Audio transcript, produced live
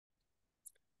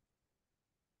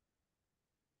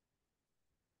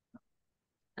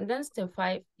And then step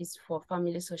 5 is for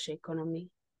family socioeconomy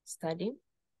study.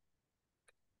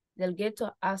 They'll get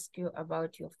to ask you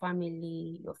about your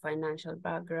family, your financial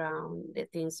background, the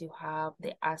things you have,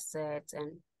 the assets,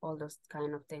 and all those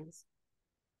kind of things.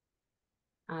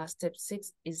 Step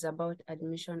 6 is about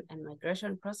admission and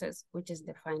migration process, which is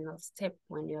the final step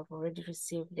when you have already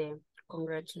received the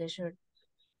congratulations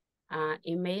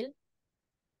email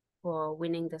for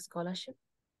winning the scholarship.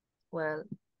 Well,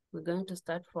 we're going to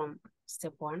start from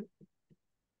step 1.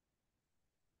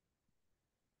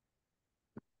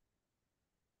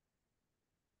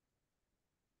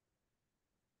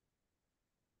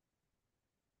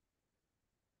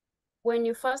 When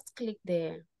you first click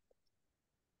the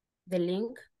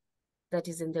link that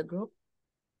is in the group,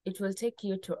 it will take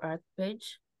you to our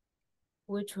page,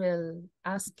 which will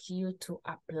ask you to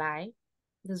apply.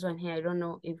 This one here, I don't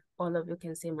know if all of you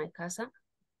can see my cursor,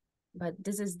 but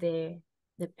this is the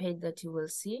page that you will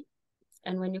see.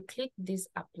 And when you click this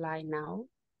apply now,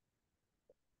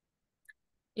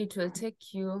 it will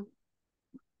take you,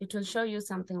 it will show you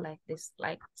something like this,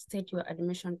 like state your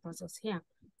admission process here.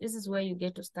 This is where you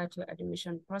get to start your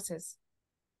admission process.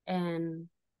 And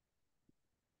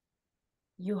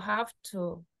you have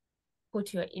to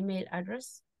put your email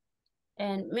address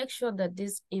and make sure that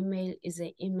this email is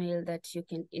an email that you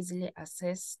can easily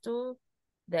access to,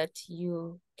 that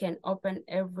you can open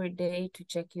every day to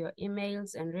check your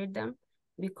emails and read them,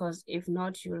 because if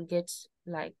not, you'll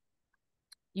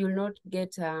not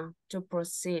get to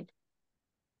proceed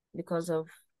because of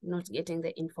not getting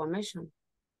the information.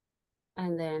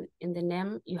 And then in the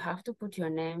name, you have to put your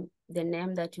name, the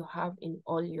name that you have in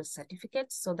all your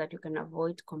certificates, so that you can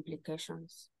avoid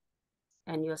complications,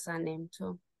 and your surname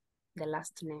too, the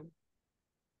last name.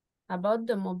 About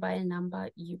the mobile number,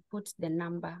 you put the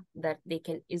number that they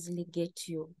can easily get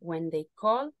you when they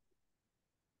call.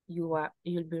 You'll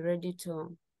be ready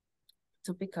to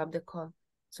pick up the call.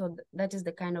 So that is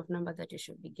the kind of number that you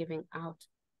should be giving out,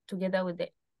 together with the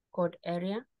code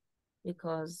area,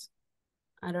 because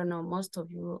I don't know,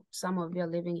 some of you are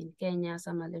living in Kenya,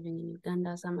 some are living in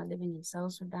Uganda, some are living in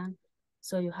South Sudan.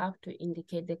 So you have to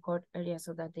indicate the code area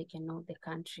so that they can know the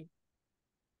country.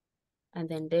 And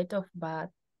then date of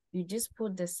birth, you just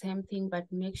put the same thing, but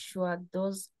make sure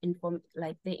those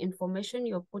the information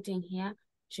you're putting here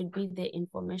should be the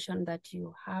information that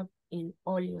you have in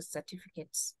all your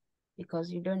certificates, because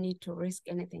you don't need to risk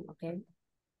anything, okay?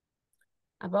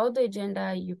 About the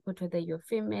gender, you put whether you're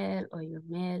female or you're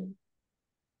male.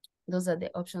 Those are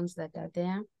the options that are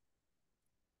there.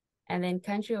 And then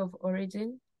country of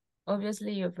origin,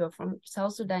 obviously if you're from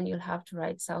South Sudan, you'll have to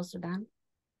write South Sudan.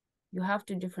 You have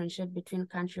to differentiate between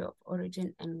country of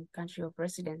origin and country of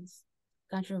residence.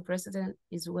 Country of residence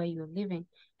is where you're living,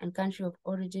 and country of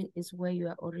origin is where you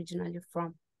are originally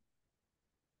from.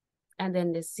 And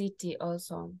then the city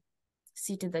also,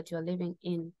 city that you're living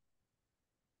in.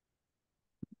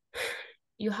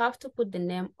 You have to put the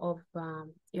name of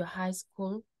your high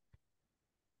school,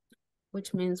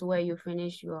 which means where you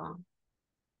finish your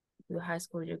high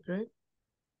school degree.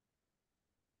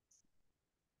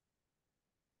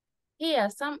 Here,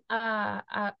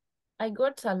 I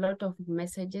got a lot of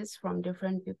messages from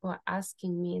different people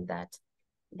asking me that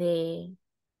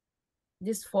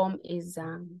this form is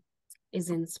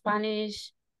in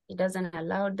Spanish. It doesn't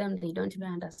allow them, they don't even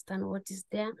understand what is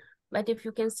there. But if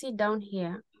you can see down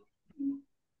here,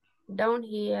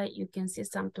 you can see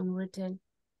something written,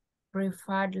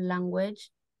 preferred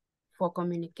language for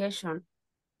communication.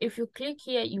 If you click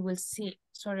here, you will see,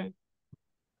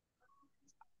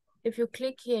 if you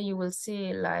click here, you will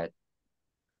see like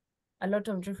a lot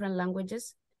of different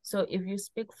languages. So if you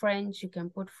speak French, you can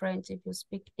put French. If you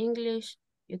speak English,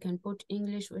 you can put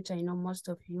English, which I know most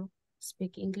of you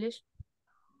speak English.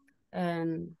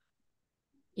 And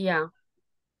yeah,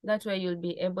 that way you'll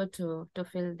be able to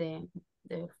fill the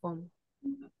form.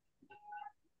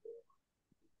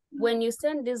 When you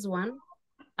send this one,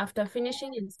 after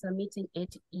finishing and submitting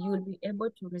it, you will be able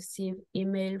to receive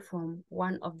email from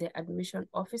one of the admission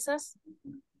officers.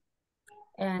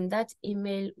 And that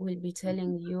email will be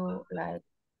telling you like,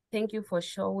 thank you for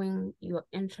showing your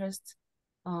interest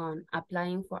on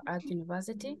applying for Art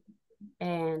University.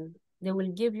 And they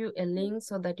will give you a link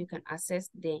so that you can access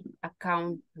the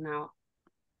account now,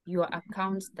 your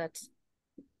account that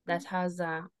has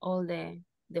all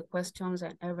the questions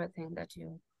and everything that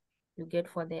you get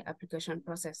for the application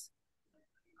process.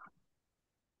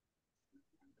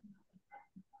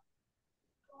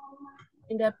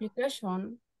 In the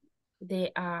application,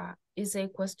 they are essay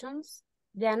questions.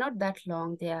 They are not that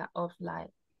long. They are of like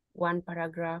one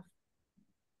paragraph.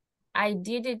 I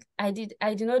did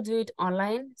not do it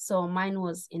online, so mine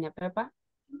was in a paper.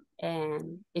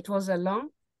 and it was a long.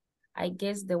 I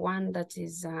guess the one that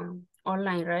is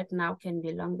online right now can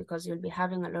be long because you'll be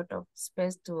having a lot of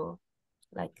space to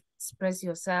like express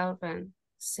yourself and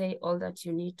say all that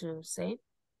you need to say.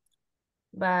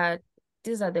 But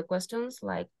these are the questions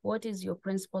like, what is your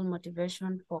principal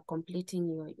motivation for completing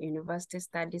your university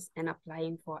studies and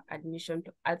applying for admission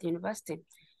at university?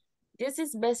 This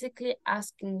is basically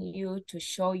asking you to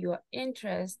show your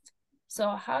interest. So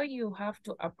how you have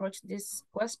to approach this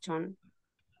question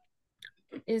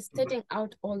is setting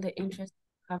out all the interest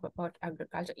you have about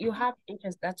agriculture. You have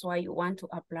interest, that's why you want to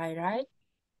apply, right?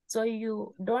 So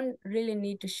you don't really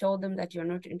need to show them that you're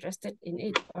not interested in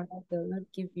it, or that they'll not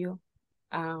give you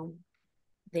um,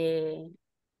 the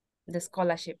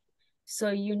scholarship. So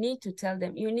you need to tell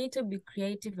them, you need to be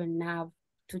creative enough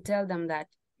to tell them that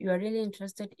you are really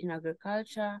interested in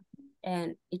agriculture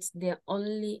and it's the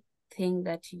only thing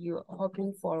that you're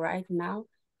hoping for right now.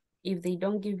 If they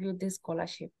don't give you this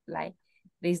scholarship, like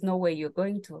there's no way you're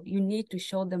going to. You need to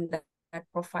show them that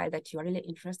profile that you're really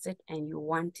interested and you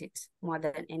want it more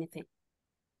than anything.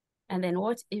 And then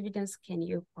what evidence can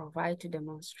you provide to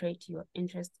demonstrate your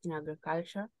interest in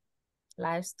agriculture,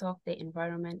 livestock, the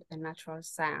environment, and natural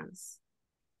science?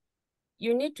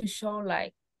 You need to show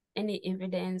like any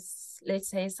evidence, let's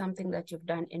say something that you've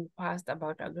done in past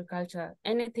about agriculture,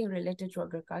 anything related to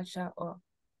agriculture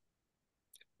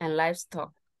and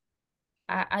livestock.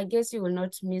 I guess you will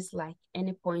not miss like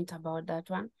any point about that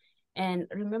one. And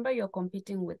remember, you're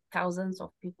competing with thousands of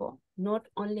people, not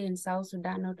only in South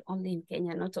Sudan, not only in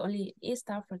Kenya, not only in East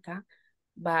Africa,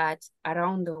 but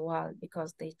around the world,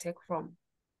 because they take from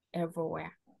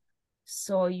everywhere.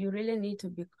 So you really need to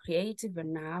be creative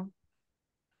enough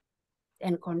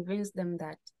and convince them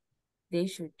that they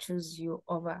should choose you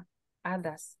over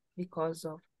others because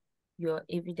of your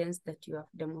evidence that you have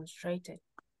demonstrated.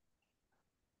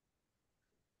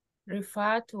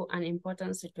 Refer to an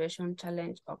important situation,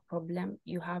 challenge, or problem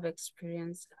you have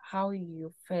experienced, how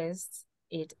you faced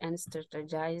it, and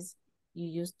strategize you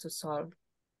used to solve.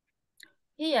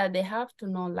 Here, they have to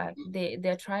know, like,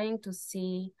 they're trying to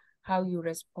see how you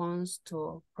respond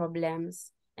to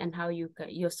problems and how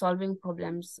you're solving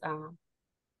problems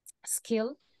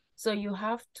skill. So you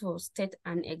have to state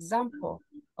an example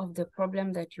of the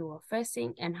problem that you were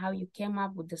facing and how you came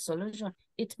up with the solution.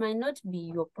 It might not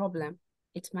be your problem.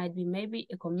 It might be maybe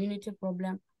a community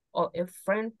problem or a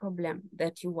friend problem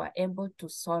that you were able to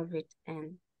solve it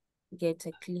and get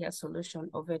a clear solution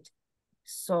of it.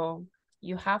 So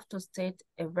you have to state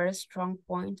a very strong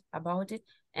point about it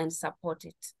and support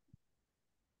it.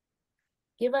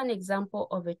 Give an example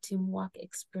of a teamwork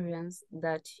experience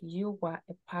that you were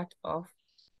a part of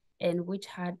and which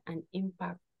had an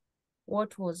impact.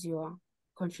 What was your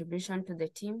contribution to the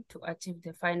team to achieve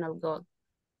the final goal?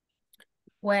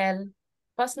 Well,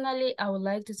 personally, I would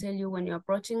like to tell you, when you're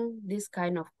approaching this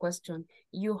kind of question,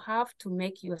 you have to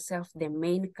make yourself the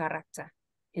main character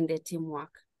in the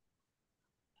teamwork.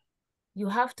 You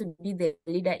have to be the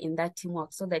leader in that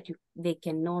teamwork so that they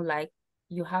can know like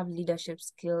you have leadership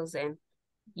skills and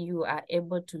you are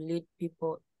able to lead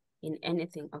people in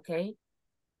anything, okay?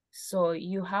 So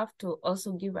you have to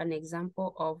also give an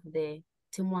example of the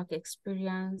teamwork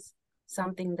experience,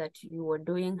 something that you were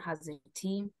doing as a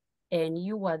team, and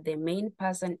you were the main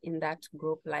person in that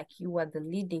group, like you were the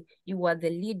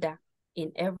leader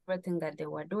in everything that they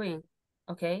were doing,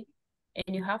 okay?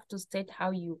 And you have to state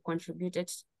how you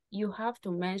contributed. You have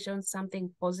to mention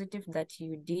something positive that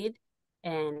you did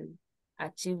and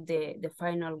achieve the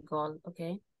final goal,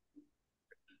 okay?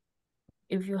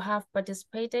 If you have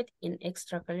participated in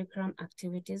extracurricular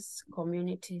activities,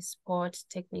 community, sport,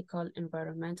 technical,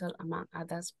 environmental, among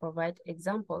others, provide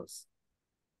examples.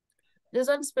 This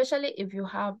one, especially if you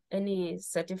have any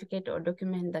certificate or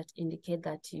document that indicate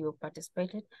that you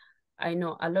participated. I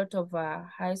know a lot of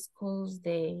high schools,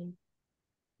 they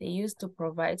used to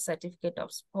provide certificate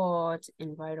of sport,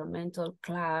 environmental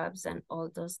clubs, and all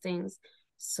those things.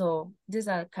 So these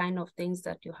are kind of things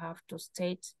that you have to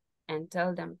state and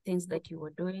tell them things that you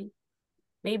were doing.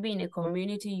 Maybe in a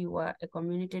community, you were a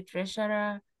community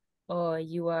treasurer, or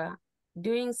you are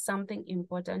doing something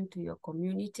important to your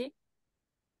community.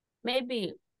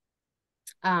 Maybe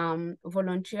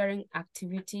volunteering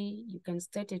activity, you can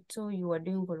state it too. You are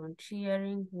doing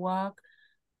volunteering work,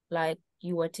 like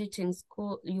you were teaching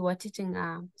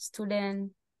a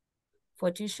student for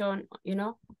tuition,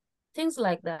 things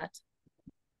like that.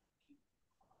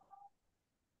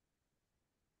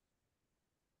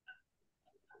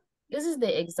 This is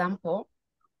the example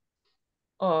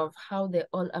of how the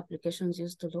old applications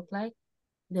used to look like.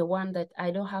 The one that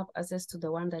I don't have access to, the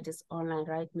one that is online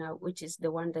right now, which is the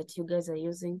one that you guys are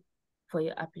using for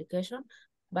your application.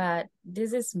 But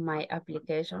this is my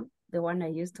application, the one I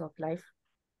used to apply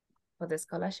for the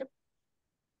scholarship.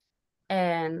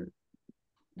 And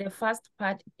the first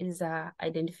part is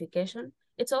identification.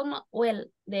 It's almost, well,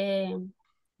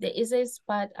 the easiest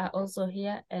part are also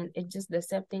here, and it's just the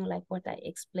same thing like what I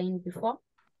explained before.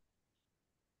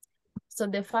 So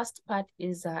the first part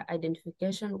is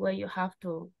identification, where you have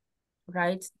to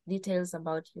write details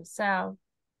about yourself,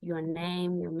 your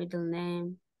name, your middle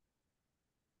name,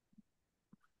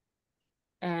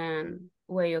 and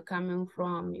where you're coming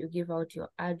from. You give out your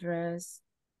address,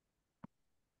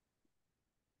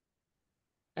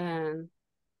 and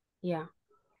yeah,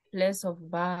 place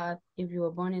of birth. If you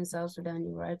were born in South Sudan,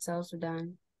 you write South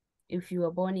Sudan. If you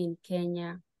were born in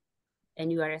Kenya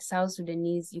and you are a South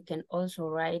Sudanese, you can also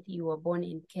write you were born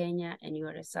in Kenya and you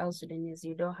are a South Sudanese.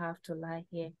 You don't have to lie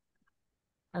here,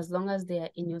 as long as they are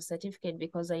in your certificate,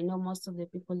 because I know most of the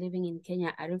people living in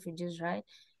Kenya are refugees, right?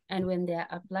 And when they are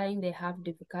applying, they have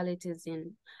difficulties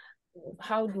in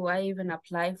how do I even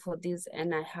apply for this?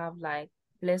 And I have like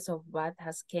place of birth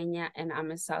as Kenya and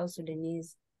I'm a South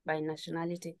Sudanese by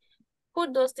nationality.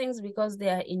 Put those things because they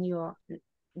are in your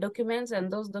documents,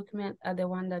 and those documents are the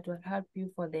one that will help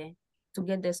you to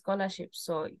get the scholarship.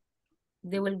 So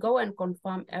they will go and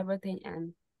confirm everything,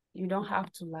 and you don't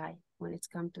have to lie when it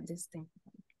comes to this thing.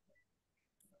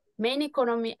 Main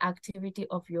economy activity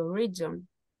of your region.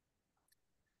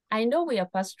 I know we are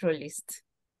pastoralists,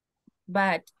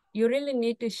 but you really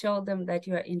need to show them that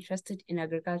you are interested in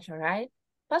agriculture, right?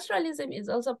 Pastoralism is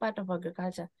also part of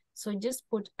agriculture, so just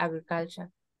put agriculture.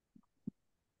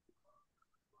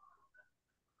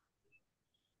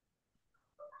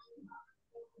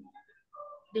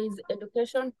 There's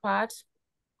education part,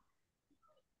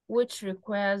 which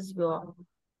requires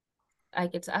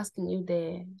like it's asking you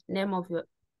the name of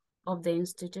the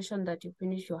institution that you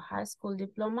finish your high school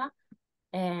diploma,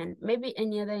 and maybe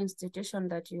any other institution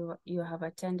that you have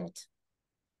attended.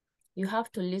 You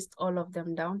have to list all of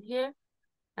them down here,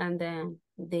 and then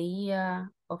the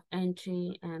year of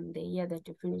entry and the year that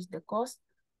you finish the course,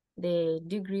 the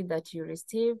degree that you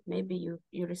receive. Maybe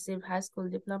you receive high school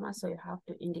diploma, so you have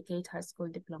to indicate high school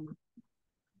diploma.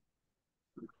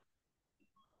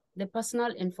 The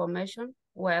personal information,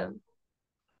 well,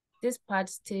 this part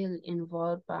still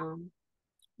involve,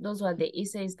 those were the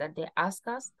essays that they ask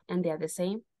us, and they are the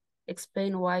same.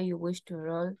 Explain why you wish to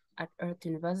enroll at Earth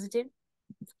University.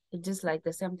 It's just like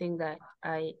the same thing that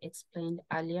I explained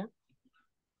earlier.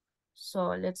 So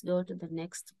let's go to the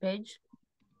next page.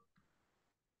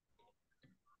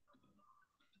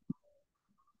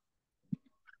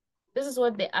 This is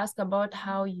what they ask about,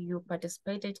 how you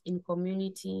participated in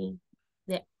community.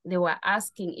 They were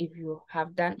asking if you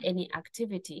have done any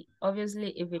activity. Obviously,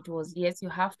 if it was yes, you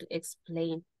have to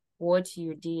explain what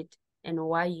you did and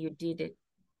why you did it.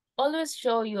 Always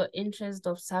show your interest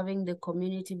of serving the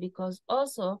community, because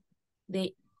also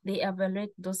they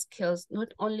evaluate those skills, not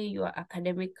only your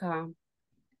academic,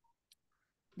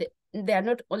 they are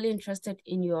not only interested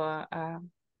in your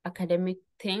academic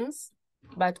things,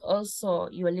 but also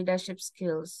your leadership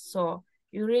skills. So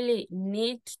you really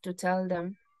need to tell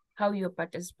them how you're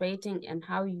participating and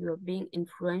how you're being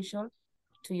influential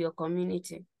to your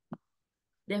community.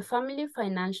 The family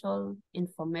financial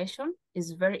information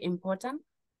is very important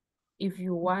if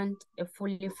you want a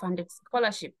fully funded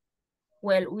scholarship.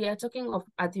 Well, we are talking of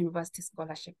Earth University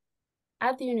scholarship.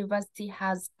 Earth University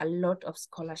has a lot of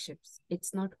scholarships.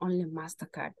 It's not only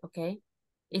MasterCard, okay?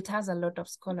 It has a lot of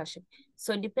scholarship.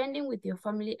 So depending with your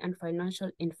family and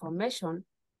financial information,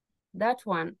 that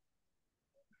one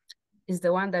is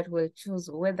the one that will choose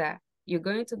whether you're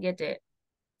going to get a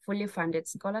fully funded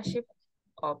scholarship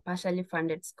or partially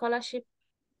funded scholarship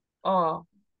or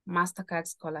MasterCard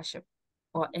scholarship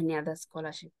or any other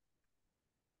scholarship.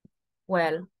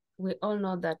 Well, we all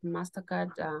know that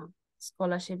MasterCard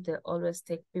scholarship, they always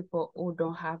take people who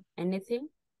don't have anything.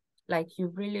 Like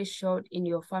you've really showed in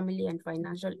your family and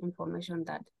financial information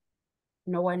that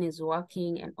no one is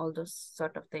working and all those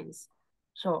sort of things.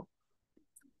 So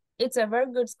it's a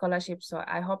very good scholarship. So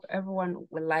I hope everyone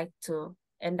would like to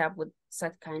end up with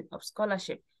such kind of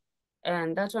scholarship.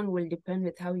 And that one will depend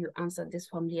with how you answer this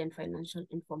family and financial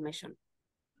information.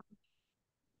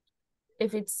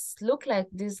 If it's look like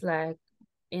this, like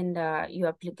in your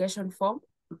application form,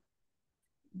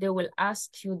 they will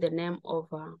ask you the name of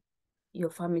your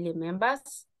family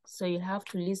members. So you have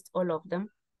to list all of them,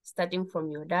 starting from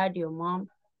your dad, your mom,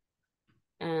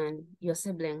 and your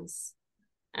siblings.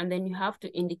 And then you have to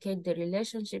indicate the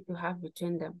relationship you have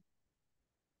between them,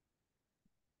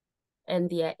 and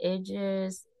their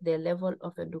ages, their level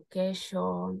of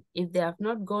education. If they have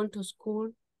not gone to school,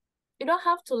 You don't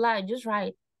have to lie, just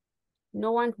write.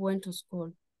 No one went to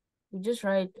school. You just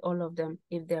write all of them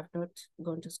if they have not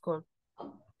gone to school.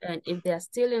 And if they are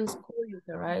still in school, you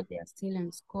can write they are still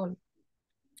in school.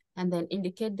 And then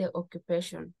indicate their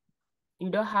occupation.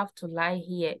 You don't have to lie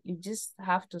here. You just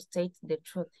have to state the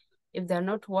truth. If they're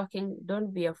not working,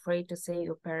 don't be afraid to say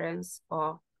your parents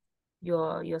or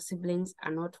your siblings are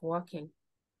not working,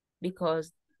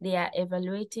 because they are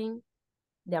evaluating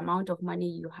the amount of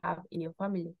money you have in your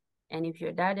family. And if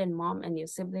your dad and mom and your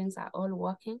siblings are all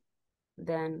working,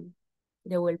 then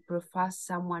they will prefer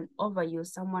someone over you,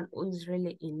 someone who is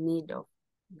really in need of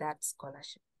that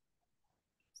scholarship.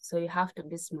 So you have to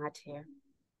be smart here.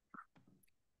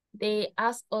 They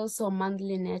ask also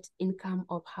monthly net income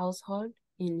of household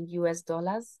in US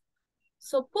dollars.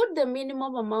 So put the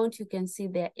minimum amount you can see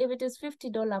there. If it is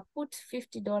 $50, put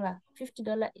 $50.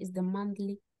 $50 is the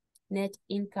monthly net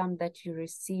income that you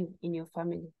receive in your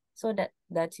family, so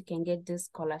that you can get this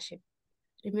scholarship.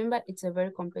 Remember, it's a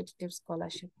very competitive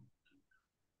scholarship.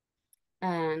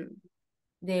 And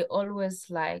they always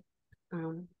like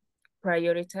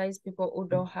prioritize people who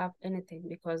don't have anything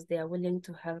because they are willing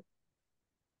to help.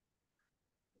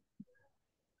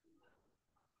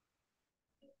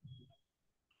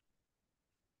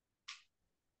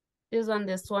 This one,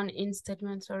 the sworn-in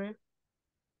statement, sorry.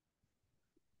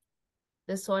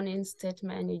 The sworn-in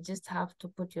statement, you just have to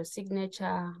put your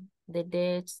signature, the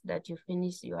date that you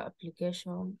finish your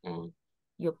application, and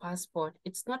your passport.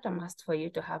 It's not a must for you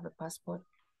to have a passport.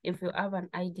 If you have an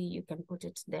ID, you can put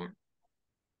it there.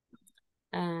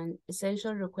 And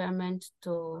essential requirement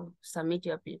to submit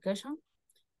your application.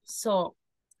 So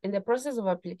in the process of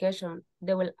application,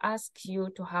 they will ask you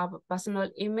to have a personal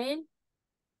email.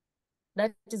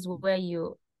 That is where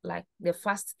you, like the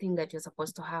first thing that you're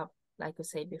supposed to have, like you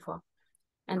said before.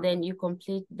 And then you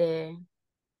complete the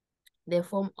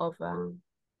form of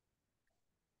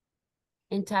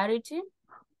entirety.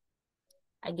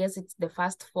 I guess it's the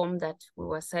first form that we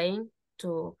were saying,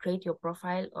 to create your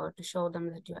profile or to show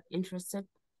them that you are interested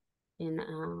in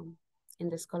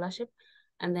the scholarship.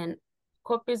 And then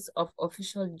copies of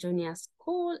official junior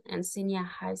school and senior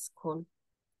high school.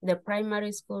 The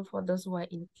primary school for those who are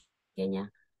in Kenya,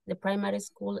 the primary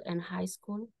school and high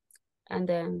school. And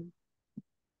then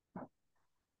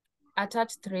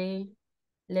attach 3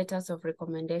 letters of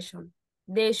recommendation.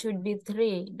 There should be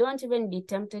 3. Don't even be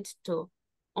tempted to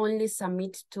only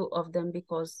submit 2 of them,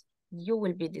 because you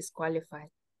will be disqualified.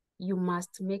 You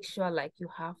must make sure like you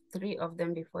have 3 of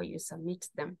them before you submit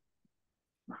them.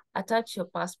 Attach your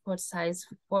passport size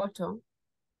photo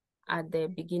at the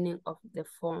beginning of the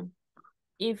form.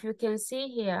 If you can see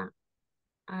here,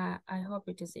 I hope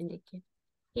it is indicated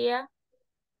here.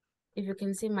 If you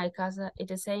can see my cursor,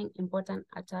 it is saying important,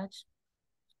 attach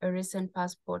a recent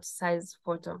passport size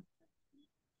photo.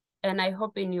 And I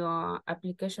hope in your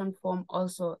application form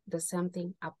also the same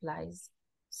thing applies.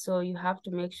 So you have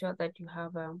to make sure that you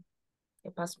have a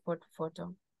passport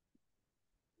photo.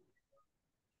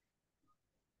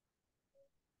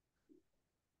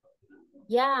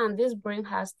 Yeah, and this brings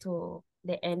us to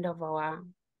the end of our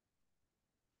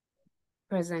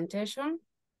presentation.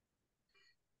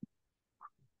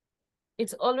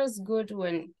 It's always good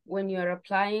when you're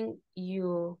applying,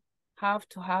 you have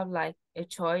to have like a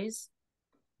choice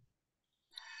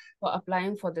for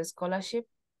applying for the scholarship.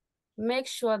 Make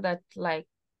sure that like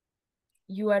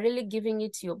you are really giving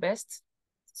it your best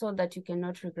so that you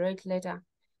cannot regret later.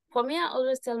 For me, I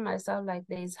always tell myself like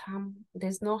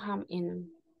there's no harm in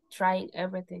trying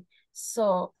everything.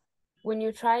 So when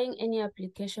you're trying any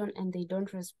application and they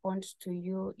don't respond to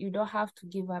you, you don't have to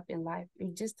give up in life.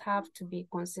 You just have to be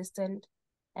consistent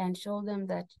and show them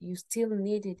that you still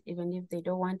need it, even if they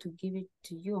don't want to give it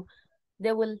to you.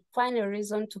 They will find a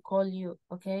reason to call you,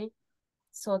 okay?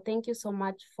 So thank you so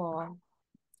much for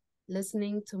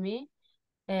listening to me.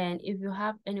 And if you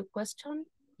have any question,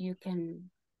 you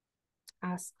can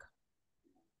ask.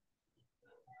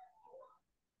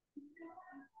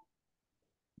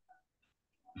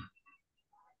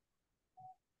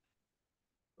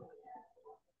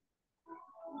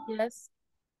 Yes.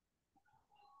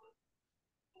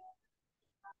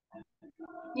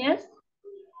 Yes.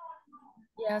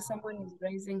 Yeah, someone is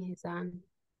raising his hand.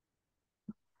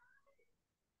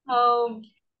 Um,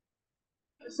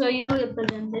 so you know your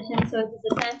presentation, so it's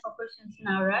the time for questions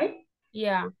now, right?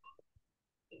 Yeah.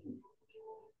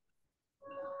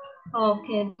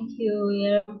 Okay, thank you.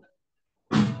 Yeah.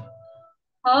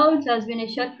 Oh, it has been a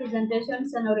short presentation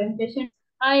and orientation.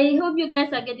 I hope you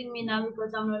guys are getting me now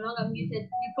because I'm no longer muted.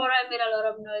 Before I made a lot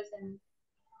of noise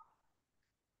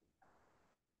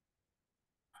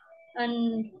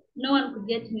and no one could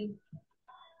get me.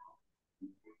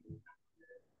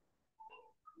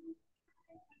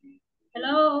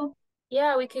 Hello?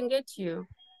 Yeah, we can get you.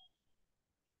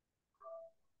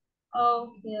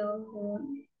 Okay, okay.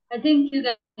 I think you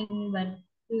guys are seeing me, but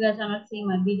you guys are not seeing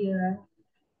my video, right?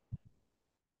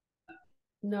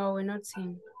 No, we're not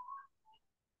seeing.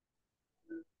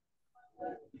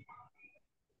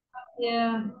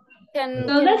 Yeah. Can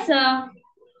So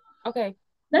okay, go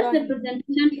that's the ahead.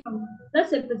 presentation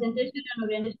and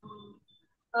orientation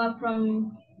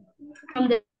from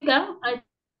the speaker. I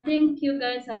think you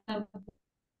guys have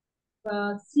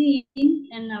seen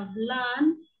and have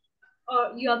learned,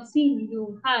 or you have seen,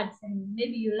 you heard, and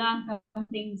maybe you learned some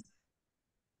things.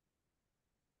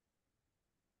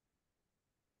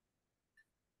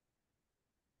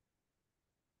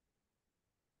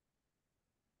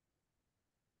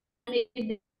 And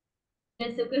if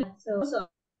there's a question, so I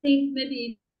think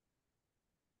maybe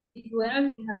if you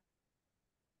were not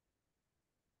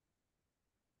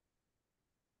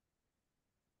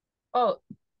Oh,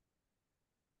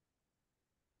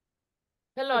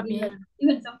 hello, Abiel.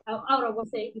 even somehow out of what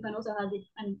say, you can also have it,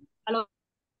 and a lot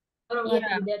of us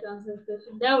Yeah. will be there to answer the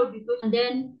question. There will be questions, and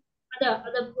then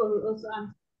other people will also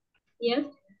answer. Yes.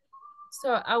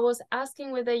 So I was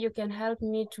asking whether you can help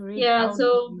me to read Yeah. out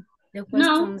So the now,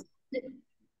 questions.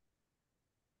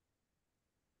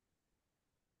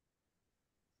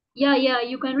 yeah,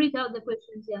 you can read out the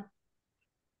questions. Yeah.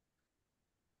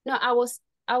 No, I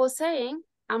was saying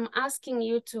I'm asking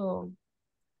you to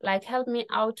like help me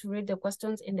out to read the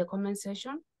questions in the comment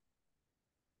section.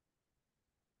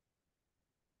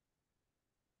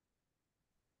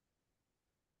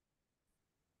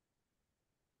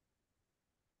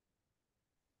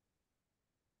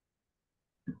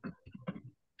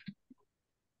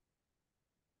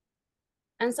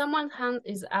 And someone's hand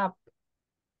is up.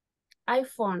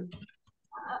 iPhone.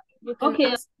 You can Okay.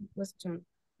 ask the question.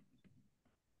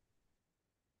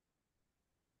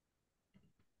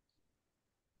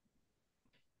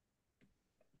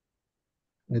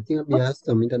 I think we have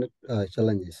some internet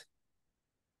challenges.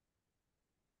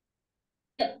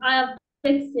 I have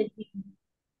texted you.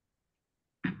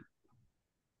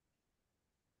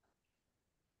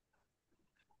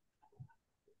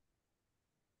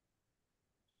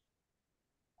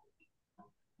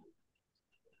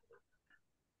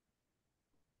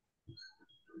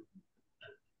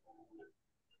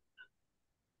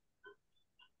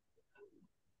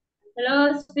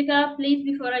 Hello, speaker. Please,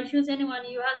 before I choose anyone,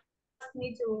 you asked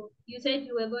me to. You said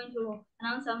you were going to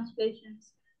announce some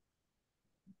questions.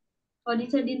 Or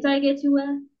didn't I get you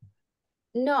well?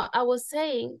 No, I was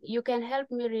saying you can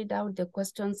help me read out the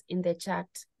questions in the chat.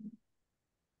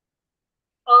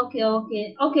 Okay.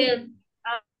 Okay.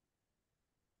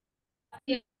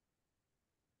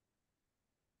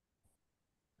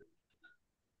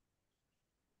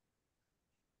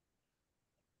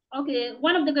 Okay.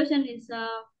 One of the question is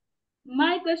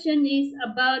my question is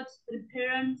about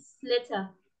reference letter.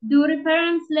 Do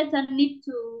reference letter need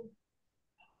to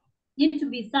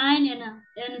be signed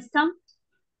and stamped?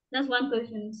 That's one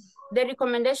question. The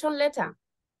recommendation letter.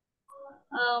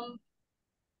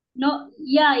 No,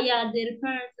 yeah, the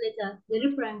reference letter, the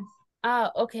reference.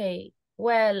 Okay.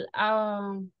 Well,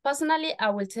 personally, I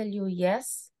will tell you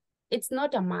yes. It's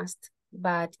not a must,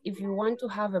 but if you want to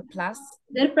have a plus.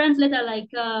 The reference letter, like.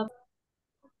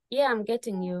 Yeah, I'm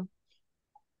getting you.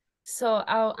 So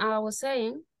I was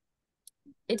saying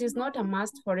it is not a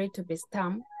must for it to be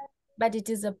stamped, but it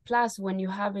is a plus when you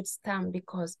have it stamped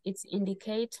because it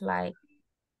indicates like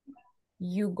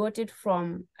you got it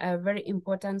from a very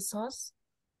important source,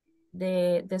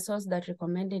 the source that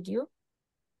recommended you.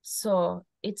 So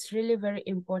it's really very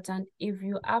important. If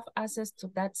you have access to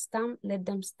that stamp, let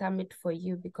them stamp it for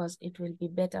you because it will be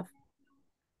better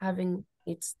having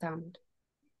it stamped.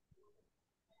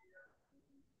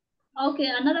 Okay,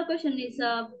 another question is,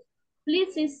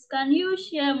 please, can you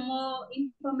share more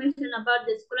information about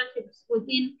the scholarships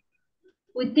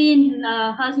within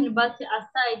House University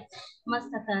aside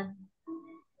MasterCard?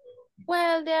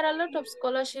 Well, there are a lot of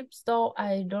scholarships, though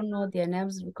I don't know their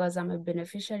names because I'm a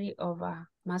beneficiary of a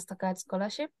MasterCard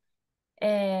scholarship.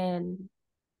 And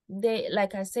they,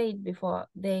 like I said before,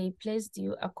 they placed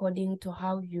you according to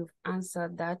how you've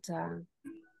answered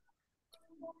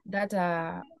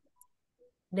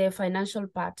the financial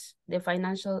part, the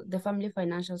family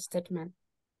financial statement.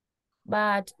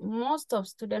 But most of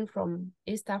students from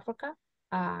East Africa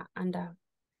are under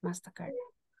MasterCard.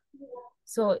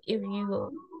 So if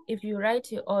you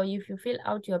write or if you fill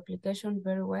out your application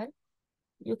very well,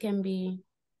 you can be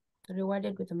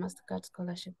rewarded with a MasterCard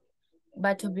scholarship.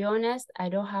 But to be honest, I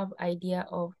don't have idea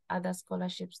of other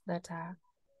scholarships that are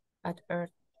at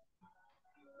Earth.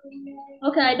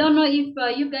 Okay, I don't know if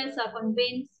you guys are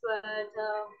convinced, but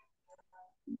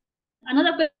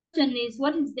Another question is,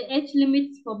 what is the age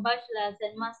limit for bachelors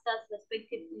and masters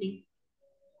respectively?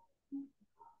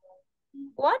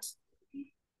 What?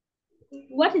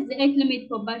 What is the age limit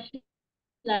for bachelors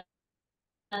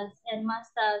and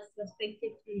masters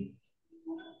respectively?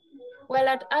 Well,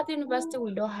 at Earth University,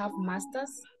 we don't have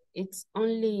masters. It's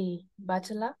only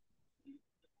bachelor.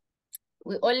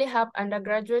 We only have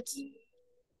undergraduate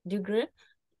degree.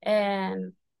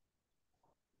 And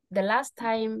the last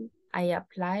time I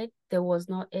applied, there was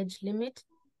no age limit.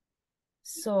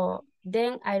 So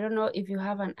then I don't know if you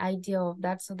have an idea of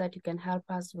that so that you can help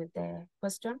us with the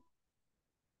question.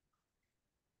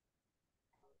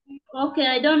 Okay,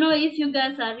 I don't know if you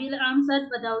guys are really answered,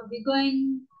 but I'll be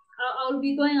going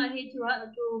ahead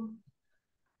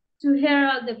to hear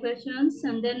out the questions,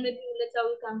 and then maybe later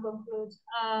we can conclude.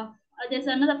 There's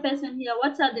another person here.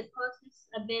 What are the courses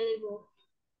available?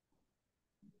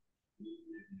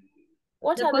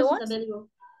 What The are the courses what? available.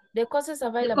 The courses The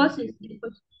available. courses.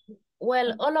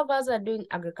 Well, all of us are doing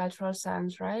agricultural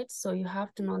science, right? So you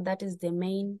have to know that is the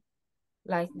main,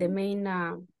 the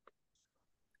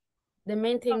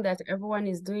main thing that everyone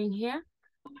is doing here.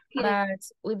 Okay. But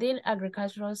within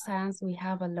agricultural science, we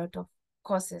have a lot of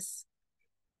courses.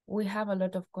 We have a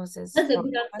lot of courses. That's a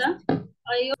good answer.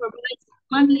 I provide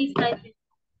monthly stipend.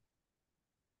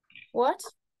 What?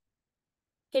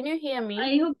 Can you hear me?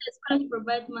 I hope the college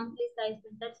provides monthly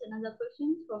stipend. That's another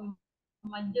question from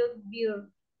my job viewer.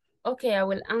 Okay, I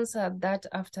will answer that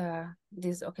after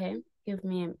this, okay? Give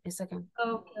me a second.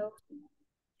 Okay.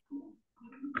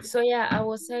 So yeah, I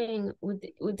was saying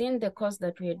within the course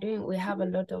that we are doing, we have a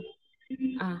lot of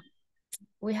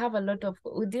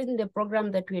within the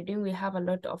program that we're doing, we have a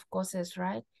lot of courses,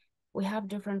 right? We have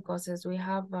different courses. We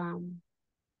have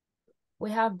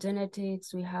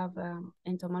genetics, we have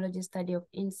entomology, study of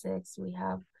insects, we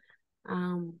have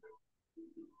how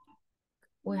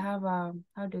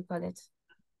do you call it?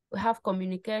 We have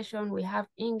communication, we have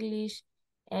English,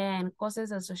 and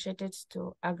courses associated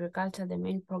to agriculture, the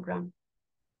main program.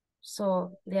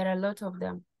 So there are a lot of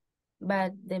them,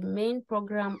 but the main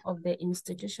program of the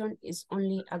institution is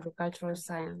only agricultural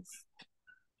science.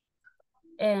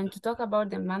 And to talk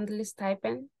about the monthly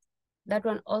stipend, that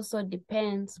one also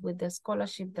depends with the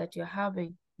scholarship that you're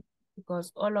having,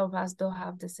 because all of us don't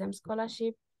have the same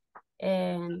scholarship.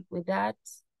 And with that,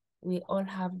 we all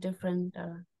have different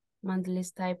monthly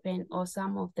stipend, or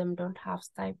some of them don't have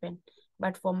stipend.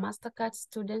 But for MasterCard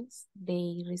students,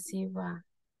 they receive a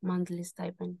monthly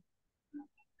stipend.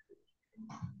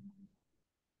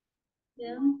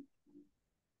 Yeah.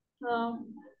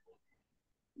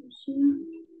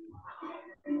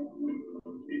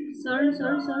 Sorry.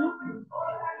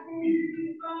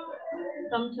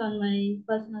 Comes on my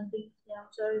personal things. Yeah,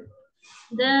 I'm sorry.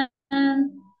 Then,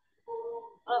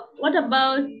 what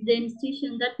about the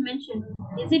institution that mentioned?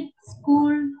 Is it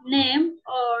school name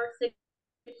or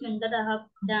section that I have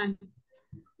done?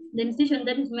 The institution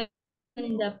that is mentioned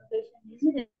in the application, is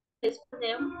it a school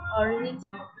name or is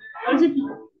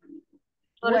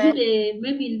it a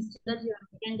maybe institution that you have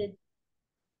attended?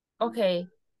 Okay,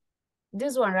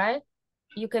 this one, right?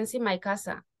 You can see my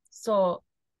cursor. So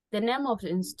the name of the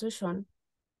institution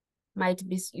might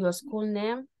be your school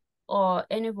name or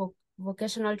any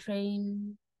vocational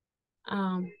training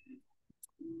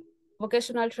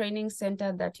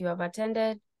center that you have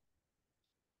attended.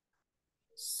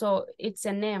 So it's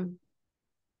a name,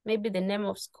 maybe the name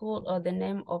of school or the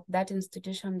name of that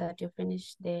institution that you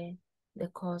finished the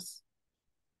course.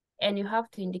 And you have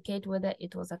to indicate whether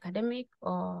it was academic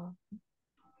or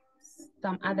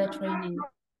some other training.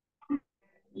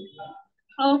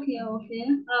 Okay.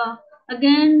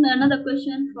 Again, another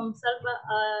question from Salva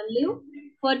Liu.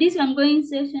 For these ongoing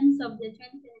sessions of the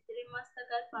 2023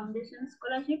 Mastercard Foundation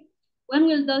Scholarship, when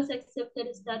will those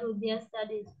accepted start with their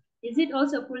studies? Is it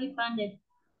also fully funded,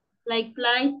 like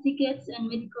flight tickets and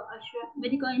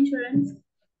medical insurance?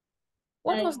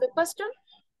 What was the question?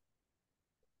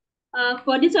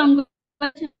 For these ongoing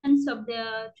sessions of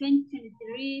the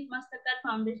 2023 Mastercard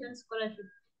Foundation Scholarship,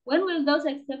 when will those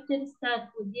accepted start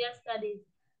with their studies?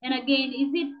 And again,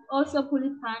 is it also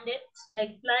fully funded,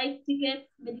 like flight tickets,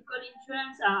 medical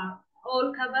insurance are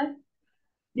all covered?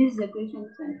 This is the question,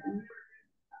 I think.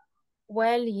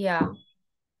 Well, yeah,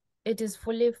 it is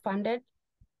fully funded,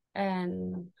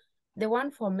 and the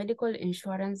one for medical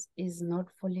insurance is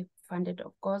not fully funded,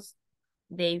 of course.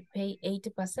 They pay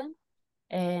 80%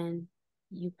 and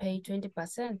you pay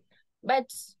 20%.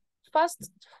 But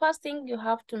first thing you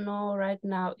have to know right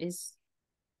now is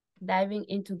diving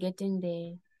into getting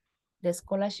the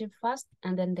scholarship first,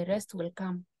 and then the rest will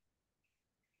come.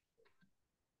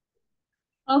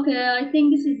 Okay, I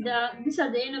think these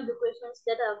are the end of the questions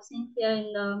that I've seen here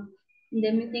in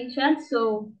the meeting chat.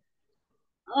 So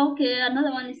okay,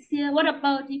 another one is here. What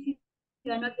about if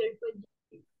you are not a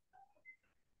refugee?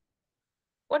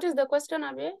 What is the question,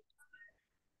 Abby?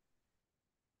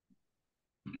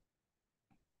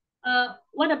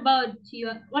 What about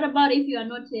if you are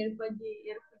not a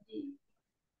refugee?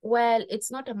 Well,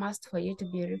 it's not a must for you to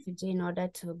be a refugee in order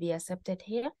to be accepted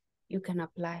here. You can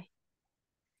apply.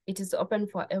 It is open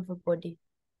for everybody.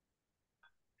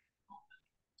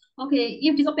 Okay,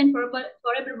 if it's open for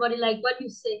everybody, like what you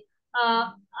say.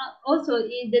 Also,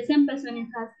 if the same person is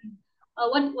asking,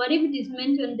 what if it is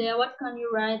mentioned there? What can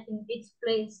you write in its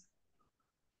place?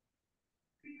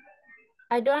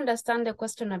 I don't understand the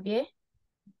question, Abby.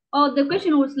 Oh, the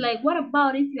question was like, what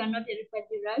about if you are not a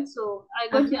refugee, right? So I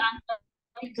got your answer.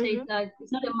 You said that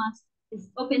it's not a must. It's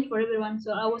open for everyone.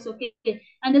 So I was okay.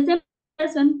 And the same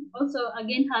person also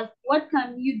again has, what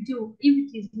can you do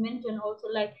if it is mentioned also,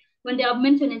 like when they have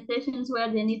mentioned in stations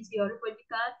where they need your refugee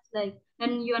cards, like,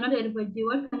 and you are not a refugee,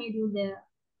 what can you do there?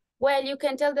 Well, you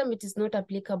can tell them it is not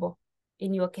applicable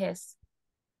in your case.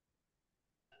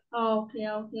 Okay,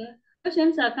 okay.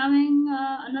 Questions are coming.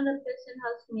 Another person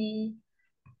asked me,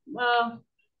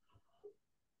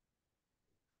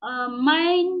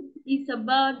 mine is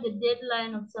about the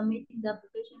deadline of submitting the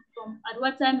application form. At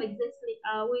what time exactly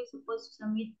are we supposed to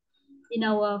submit in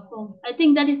our form? I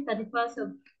think that is 31st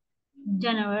of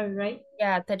January, right?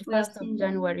 Yeah, We have 31st of seen that.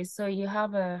 January. So you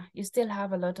still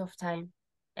have a lot of time,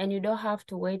 and you don't have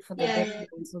to wait for the Yeah,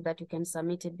 deadline so that you can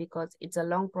submit it, because it's a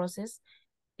long process.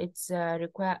 It's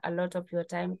require a lot of your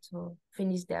time to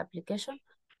finish the application.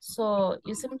 So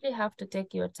you simply have to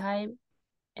take your time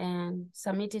and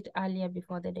submit it earlier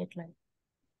before the deadline.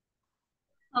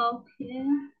 okay.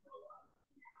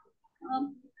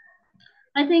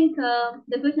 I think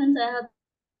the questions I have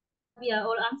are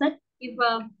all answered.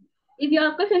 If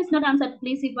your question is not answered,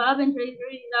 please, if I haven't read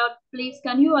it out, please,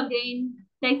 can you again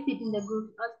text it in the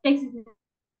group, or text it in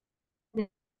the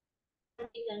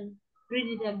and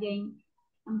read it again?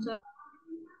 I'm sorry.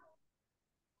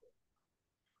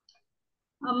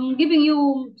 I'm giving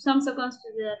you some seconds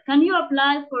to do that. Can you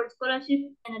apply for scholarship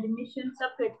and admission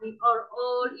separately or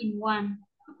all in one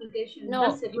application? No,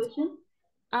 That's the question.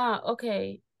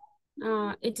 okay.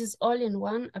 It is all in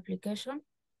one application.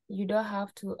 You don't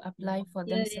have to apply for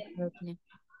them Yeah. separately.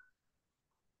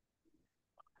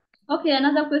 Okay,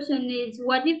 another question is,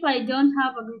 what if I don't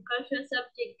have agriculture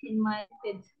subject in my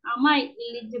head? Am I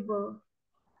eligible?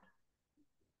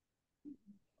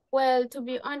 Well, to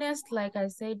be honest, like I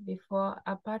said before,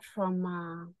 apart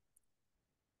from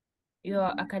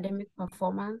your academic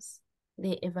performance,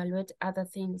 they evaluate other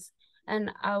things.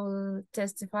 And I will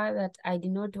testify that I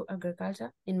did not do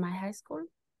agriculture in my high school.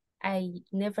 I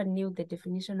never knew the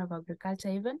definition of agriculture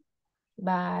even,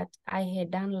 but I had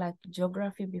done like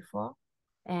geography before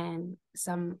and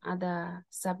some other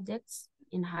subjects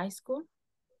in high school,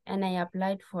 and I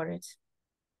applied for it.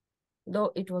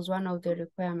 Though it was one of the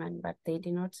requirements, but they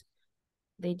did not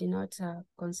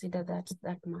consider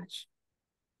that much.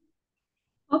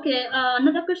 Okay,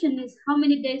 another question is, how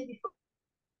many days before?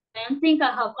 I think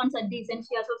I have answered this, and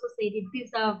she has also said it.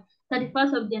 This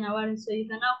 31st of January, so you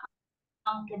can now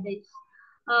count the days.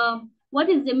 What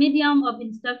is the medium of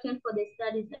instruction for the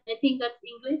studies? I think that's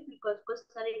English because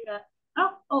Costa Rica.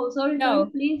 Sorry, No,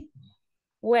 please.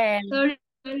 well,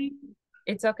 Sorry.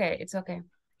 it's okay. It's okay.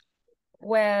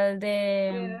 Well,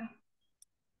 Yeah.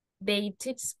 they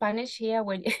teach Spanish here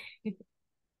when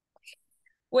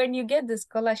when you get the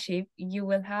scholarship, you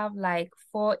will have like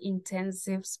 4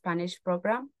 intensive Spanish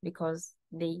program because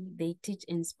they teach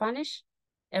in Spanish.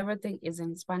 Everything is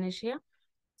in Spanish here.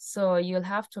 So you'll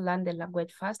have to learn the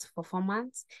language first for 4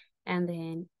 months, and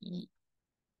then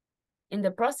in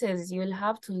the process, you'll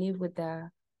have to live with the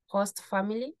host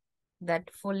family that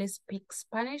fully speaks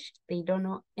Spanish. They don't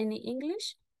know any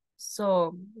English.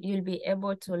 So you'll be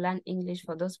able to learn English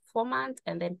for those 4 months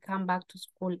and then come back to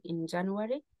school in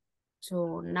January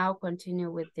to now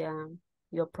continue with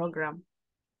your program.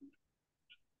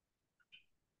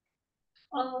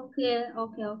 Okay.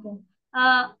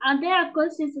 Are there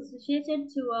courses associated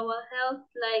to our health,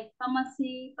 like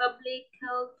pharmacy, public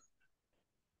health?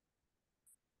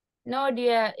 No,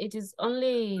 dear, it is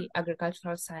only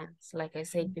agricultural science, like I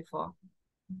said before.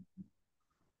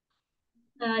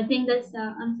 I think that's the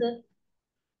answer.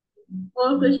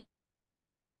 All questions.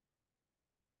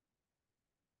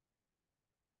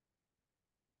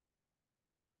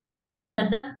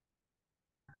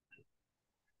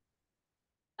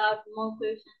 More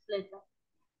questions later.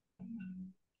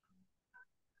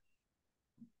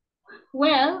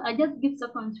 Well, I just give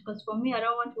seconds because for me, I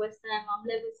don't want to waste time. I'm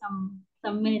left with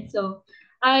some minutes, so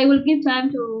I will give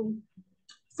time to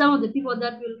some of the people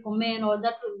that will comment or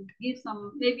that will give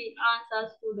some maybe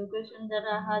answers to the questions that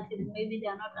I had. Maybe they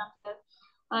are not answered,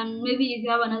 and maybe if you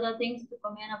have another things to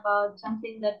comment about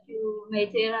something that you may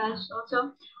tell us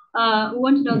also, we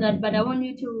want to know that. But I want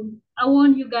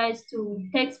you guys to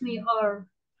text me or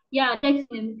yeah,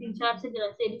 text me in the meeting chat so that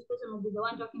I say this person will be the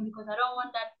one talking because I don't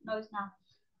want that noise now.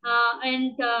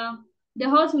 And the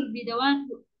host will be the one.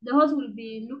 The host will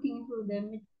be looking into the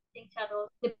meeting chat. Or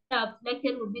the people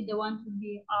selected will be the one to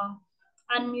be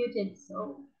unmuted.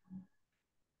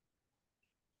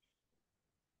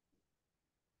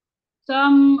 So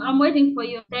I'm waiting for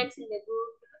your text in the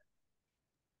group.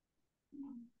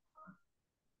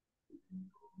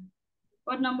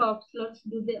 What number of slots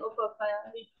do they offer for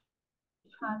each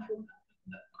country?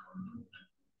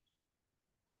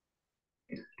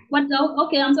 What?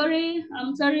 Okay, I'm sorry.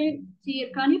 I'm sorry.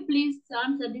 Can you please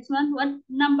answer this one? What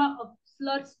number of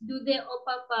slots do they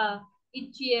offer for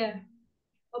each year?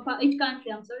 Or for each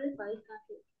country? I'm sorry, for each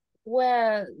country.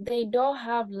 Well, they don't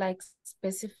have like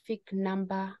specific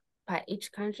number per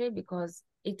each country because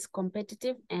it's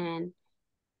competitive, and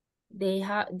they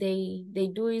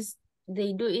do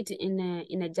it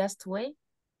in a just way.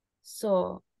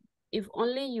 So if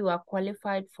only you are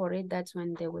qualified for it, that's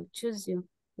when they will choose you.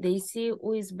 They see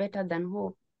who is better than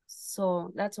who.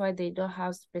 So that's why they don't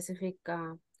have specific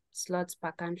slots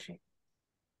per country.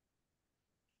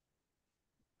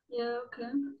 Yeah, okay.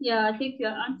 Yeah, I think you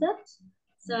answered,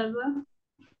 Salva.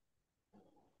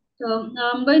 So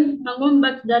I'm going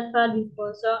back to that part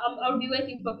before. So I'll be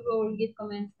waiting for people who will give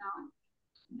comments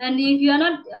now. And if you are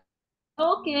not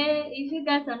okay, if you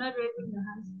guys are not raising your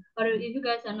hands, or if you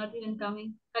guys are not even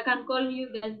coming, I can call you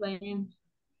guys by name.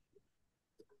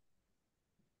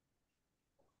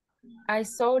 I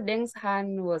saw Deng's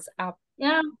hand was up.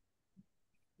 Yeah.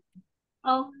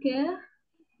 Okay.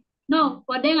 No,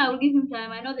 for then I will give him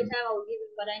time. I know the time I will give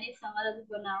him, but I need some other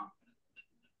people now.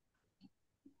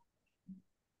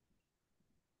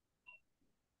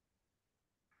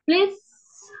 Please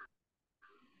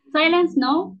silence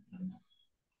no.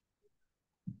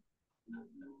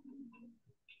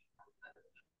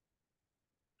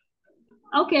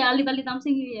 Okay, Ali, I'm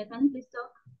seeing you here. Can you please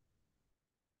talk?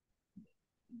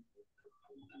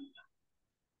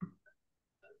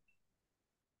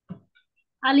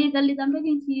 Ali, I'm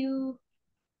talking to you.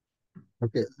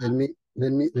 Okay, let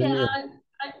me Yeah,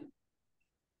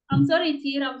 I'm sorry,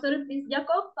 Chir. I'm sorry, please,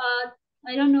 Jacob.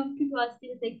 I don't know if people are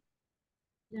still taking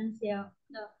questions here.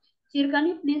 No. Chir, can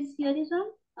you please hear this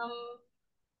one?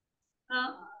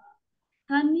 Uh,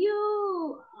 can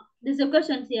you? There's a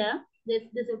question here. There's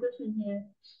a question here.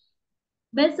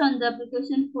 Based on the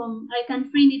application form, I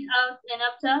can print it out, and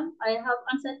after I have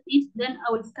answered it, then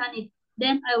I will scan it.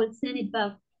 Then I will send it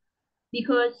back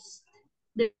because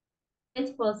the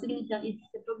place for signature is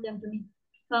a problem to me.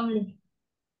 Family.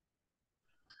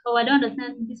 Oh, I don't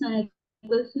understand this one a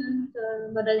question,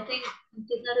 but I think it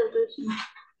is not a question.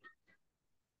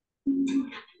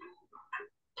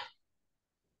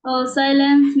 Oh,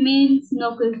 silence means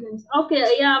no questions.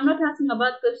 Okay, yeah, I'm not asking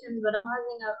about questions, but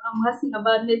I'm asking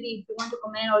about maybe if you want to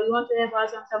comment or you want to help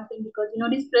us on something because you know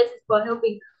this place is for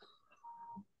helping.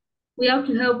 We have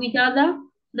to help each other.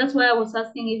 That's why I was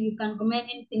asking if you can comment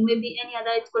anything, maybe any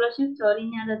other scholarships or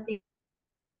any other thing.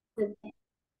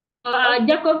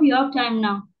 Jacob, you have time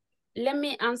now. Let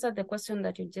me answer the question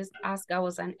that you just asked. I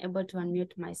was unable to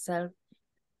unmute myself.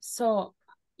 So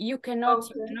you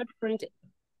cannot print.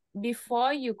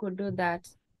 Before you could do that,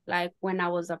 like when I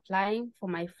was applying for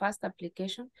my first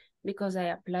application, because I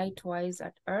applied twice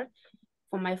at Earth.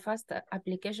 For my first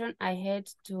application, I had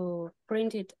to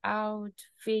print it out,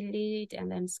 fill it, and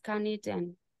then scan it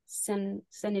and send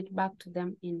it back to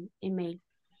them in email.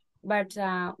 But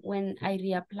when I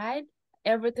reapplied,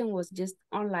 everything was just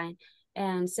online.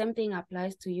 And same thing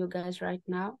applies to you guys right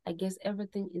now. I guess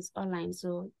everything is online,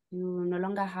 so you no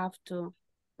longer have to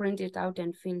print it out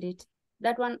and fill it.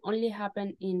 That one only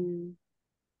happened in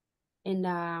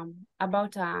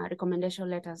about recommendation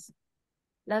letters.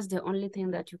 That's the only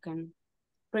thing that you can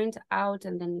print out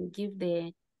and then give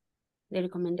the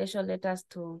recommendation letters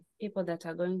to people that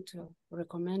are going to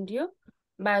recommend you.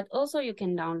 But also you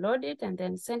can download it and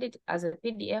then send it as a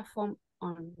PDF form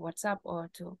on WhatsApp or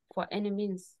for any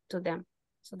means to them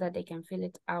so that they can fill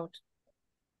it out.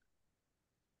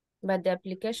 But the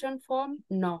application form,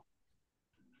 no.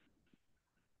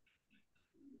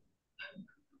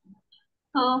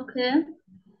 Okay.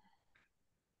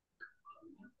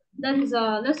 That's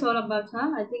all about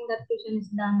her. I think that question is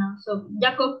done now. So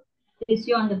Jacob, is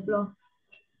you on the floor.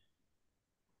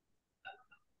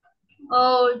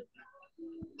 Oh,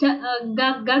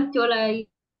 Gag Chola, I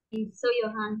saw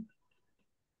your hand.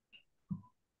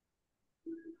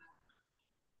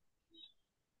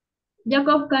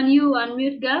 Jacob, can you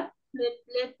unmute Gag?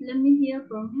 Let me hear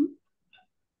from him.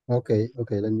 Okay,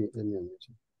 let me unmute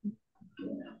you.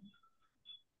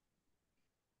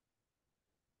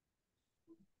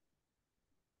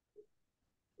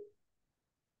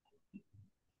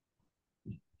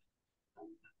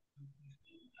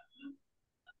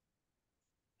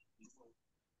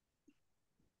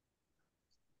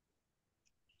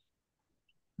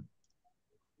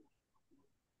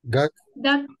 Gag,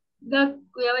 Gag,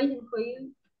 we are waiting for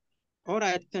you. All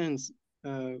right, thanks.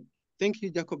 Thank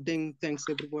you, Jacob Deng. Thanks,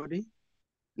 everybody.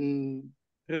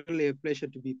 Really a pleasure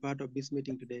to be part of this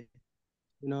meeting today.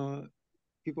 You know,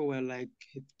 people were like,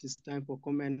 it is time for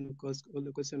comment because all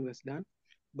the question was done.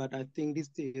 But I think this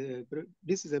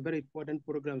is a very important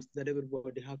program that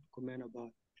everybody have to comment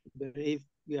about. But if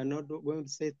we are not going to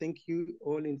say thank you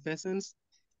all in persons,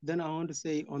 then I want to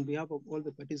say on behalf of all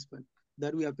the participants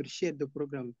that we appreciate the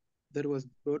program that was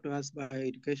brought to us by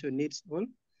Education Needs All,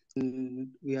 and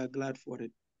we are glad for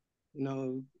it. You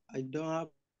know, I don't have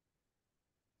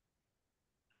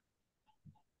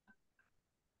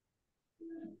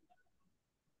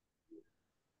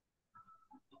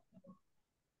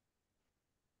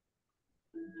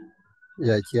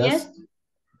yeah, Yes.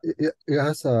 it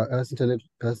has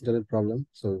internet problem,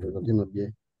 so you're not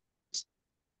gay.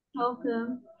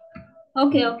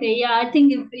 Okay. Yeah, I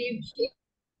think if she's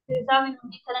having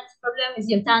internet problem, it's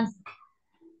your chance.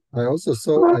 I also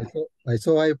I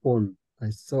saw iPhone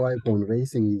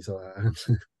racing his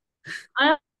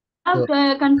I have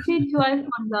can see two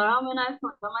iPhones. How many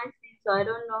iPhones am I seeing? So I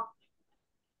don't know.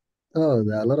 Oh,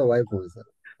 there are a lot of iPhones.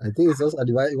 I think it's also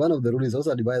one of the rules is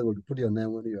also advisable to put your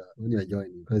name when you are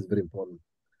joining because it's very important.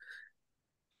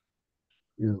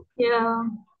 You know. Yeah.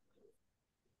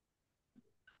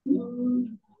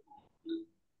 Mm.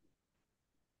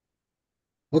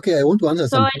 Okay, I want to answer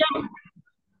So some. I don't.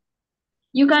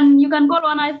 You can call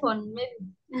one iPhone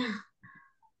maybe.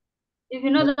 If you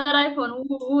know that iPhone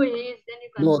who it is, then you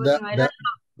can No, call him. I don't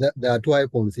there are two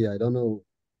iPhones here. I don't know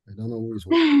who is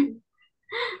who. know.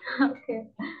 Okay.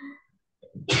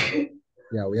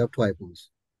 Yeah, we have two iPhones.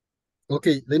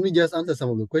 Okay, let me just answer some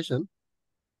of the question.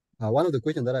 One of the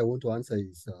questions that I want to answer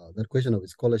is that question of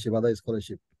scholarship, other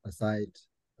scholarship aside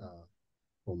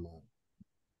from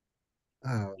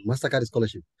Mastercard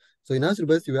scholarship. So in our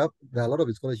university, there are a lot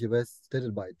of scholarships as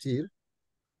stated by TIR.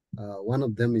 One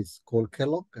of them is called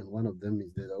Kellogg, and one of them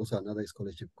is there's also another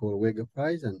scholarship called Wege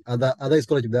Prize, and other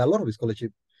scholarship. There are a lot of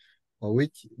scholarship, for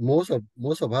which most of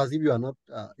us, if you are not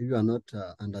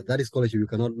under that scholarship, you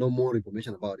cannot know more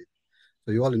information about it.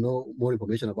 So you only know more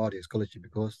information about your scholarship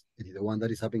because it is the one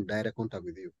that is having direct contact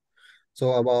with you.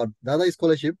 So about the other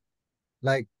scholarship,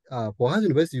 like for Harvard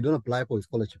University, you don't apply for a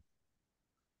scholarship.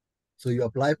 So you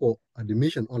apply for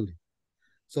admission only.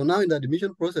 So now in the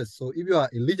admission process, so if you are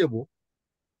eligible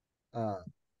to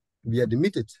be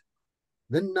admitted,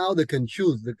 then now they can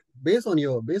choose based on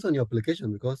your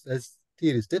application, because as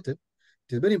Thierry stated,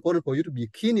 it is very important for you to be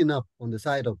keen enough on the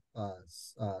side of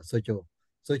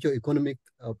socio-economic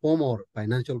form or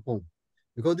financial form,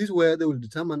 because this is where they will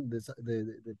determine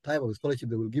the type of scholarship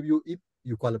they will give you if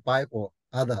you qualify for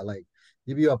other, like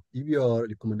if your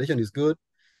recommendation is good,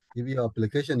 if your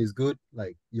application is good,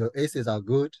 like your essays are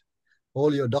good,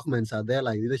 all your documents are there,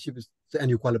 like leadership is, and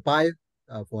you qualify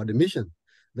for admission,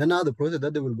 then now the process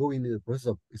that they will go in is the process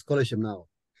of scholarship now.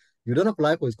 You don't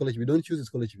apply for a scholarship, you don't choose a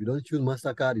scholarship, you don't choose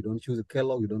MasterCard, you don't choose a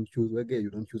Kellogg, you don't choose Wege, you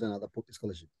don't choose another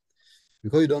scholarship,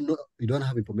 because you don't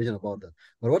have information about that.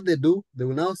 But what they do, they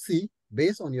will now see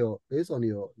based on your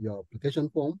application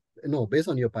form, no, based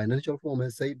on your financial form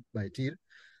as said by TIR.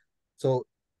 So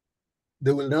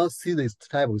they will now see this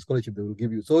type of scholarship they will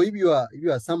give you. So if you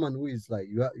are someone who is like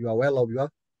you are well off, you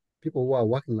have people who are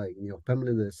working, like in your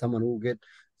family, there's someone who get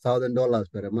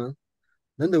 $1,000 per month,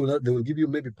 then they will give you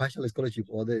maybe partial scholarship,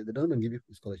 or they don't even give you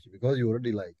scholarship because you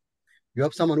already, like, you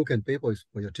have someone who can pay for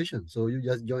your tuition. So you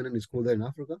just join any school there in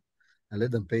Africa and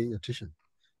let them pay your tuition.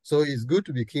 So it's good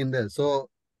to be keen there. So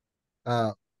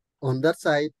on that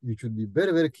side, you should be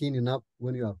very, very keen enough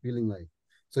when you are feeling like,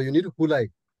 so you need to put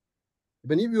like,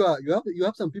 even if you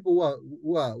have some people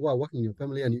who are working in your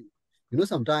family, and you know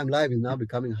sometimes life is now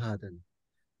becoming hard, and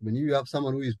when you have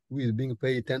someone who is being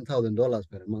paid $10,000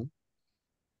 per month,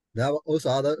 they have also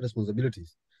other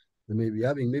responsibilities. They may be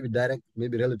having maybe direct,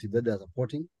 maybe relative that they are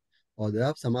supporting, or they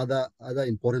have some other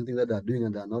important thing that they are doing,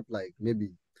 and they are not like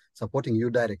maybe supporting you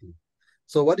directly.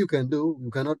 So what you can do, you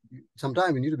cannot.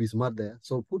 Sometimes you need to be smart there.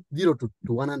 So put $0 to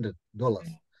 $100.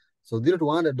 So $0 to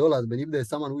 $100, but if there's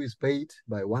someone who is paid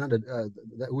by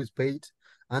who is paid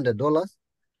 $100,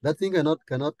 that thing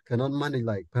cannot manage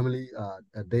like family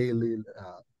a daily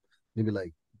maybe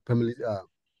like family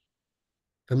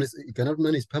families. It cannot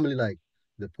manage family like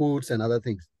the foods and other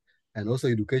things, and also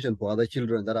education for other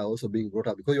children that are also being brought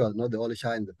up, because you are not the only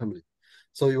child in the family.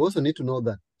 So you also need to know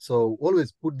that. So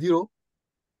always put 0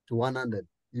 to 100.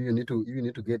 You need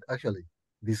to get actually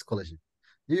this scholarship.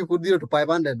 If you put 0 to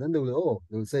 500, then they will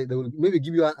say they will maybe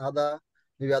give you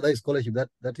maybe other scholarship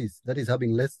that is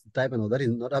having less stipend, or that is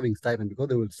not having stipend, because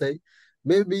they will say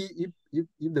maybe if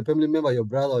the family member, your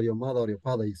brother or your mother or your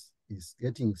father is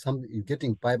getting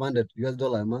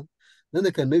 $500 a month, then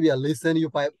they can maybe at least send you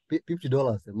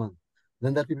 $50 a month.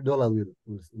 Then that $50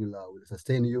 will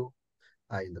sustain you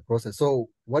in the process. So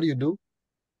what do you do?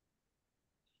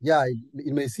 Yeah,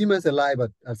 it may seem as a lie,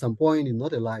 but at some point it's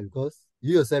not a lie, because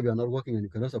you yourself are not working and you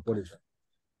cannot support it.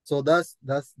 So that's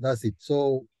it.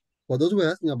 So for those who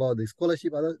are asking about the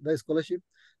scholarship, other scholarship,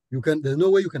 there's no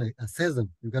way you can assess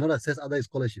them. You cannot assess other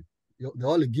scholarship. They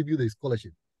only give you the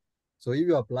scholarship. So if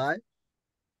you apply,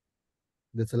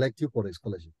 they select you for the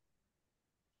scholarship.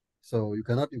 So you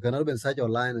cannot even search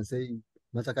online and say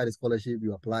Mastercard scholarship,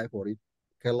 you apply for it.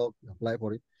 Kellogg, you apply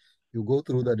for it. You go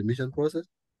through the admission process,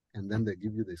 and then they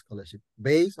give you the scholarship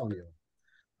based on your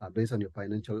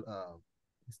financial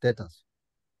status.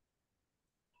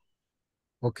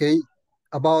 Okay,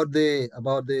 about the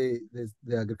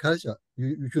agriculture,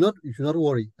 you should not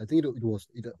worry. I think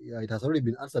it has already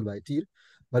been answered by Tir,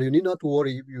 but you need not to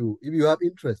worry if you have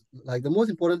interest. Like, the most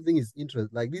important thing is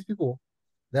interest. Like, these people,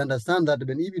 they understand that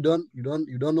when if you don't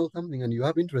know something and you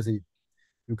have interest in it,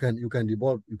 you can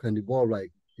develop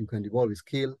a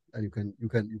skill, and you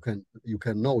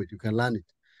can know it, you can learn it,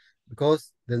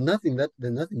 because there's nothing that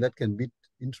can beat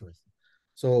interest.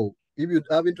 So if you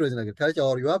have interest in agriculture,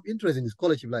 or you have interest in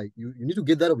scholarship, like you need to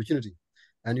get that opportunity,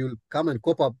 and you'll come and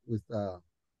cope up with the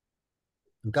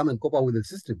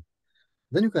system.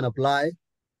 Then you can apply.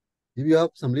 If you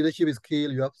have some leadership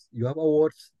skill, you have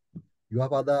awards, you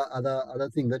have other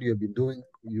things that you have been doing.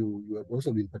 You have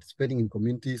also been participating in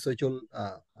community social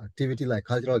activity, like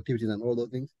cultural activities and all those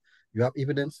things. You have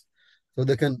evidence, so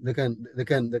they can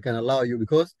allow you,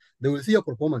 because they will see your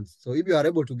performance. So if you are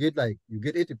able to get, like, you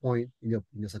get 80 points in your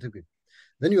certificate,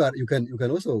 then you can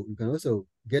also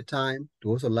get time to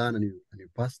also learn, and you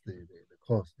pass the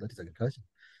course, that is agriculture.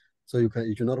 So you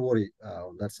should not worry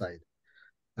on that side.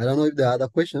 I don't know if there are other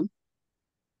questions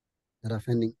that are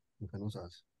pending. You can also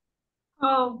ask.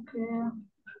 Okay.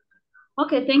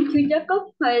 Okay, thank you,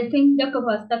 Jacob. I think Jacob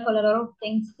has tackled a lot of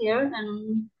things here,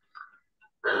 and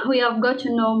we have got to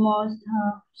know most.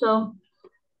 So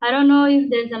I don't know if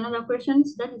there's another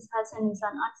questions that is Hassan is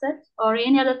unanswered, or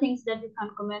any other things that you can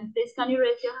comment. Please, can you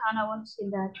raise your hand? I want to see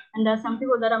that. And there are some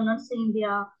people that I'm not seeing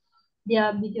their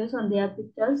videos or their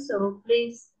pictures. So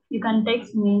please, you can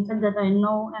text me so that I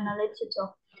know, and I'll let you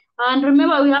talk. And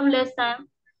remember, we have less time.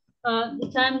 The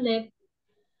time left,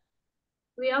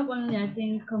 we have only, I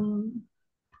think,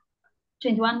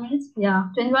 21 minutes. Yeah,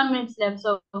 21 minutes left.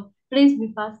 So please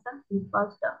be faster. Be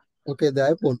faster. Okay, the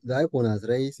iPhone has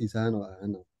raised his hand, or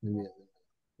Anna.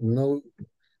 No,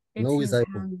 It's his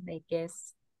iPhone. hand, I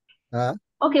guess.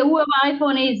 Okay, whoever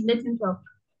iPhone is, let him talk.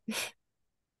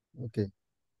 Okay.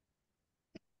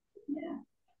 Yeah.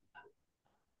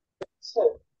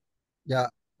 So, Yeah,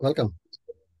 welcome.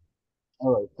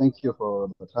 all right, thank you for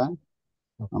the time.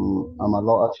 I'm a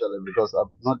lot actually, because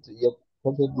I've not yet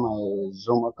created my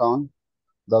Zoom account.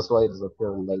 That's why it is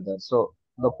appearing like that. So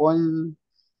the point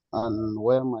and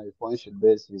where my point should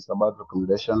base is about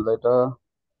recommendation letter.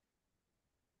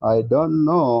 I don't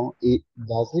know.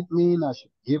 Does it mean I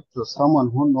should give to someone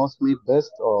who knows me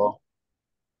best, or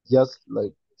just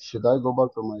like, should I go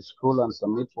back to my school and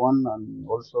submit one, and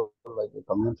also like a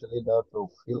community leader to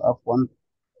fill up one,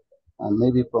 and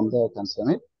maybe from there I can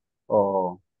submit,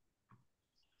 or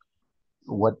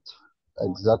what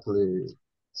exactly is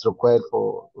required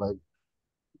for like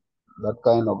that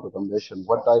kind of recommendation?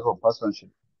 What type of person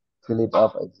should fill it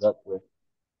up exactly?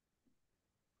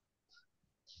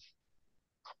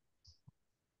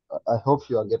 I hope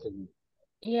you are getting me.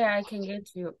 Yeah, I can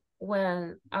get you.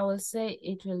 Well, I will say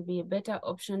it will be a better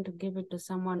option to give it to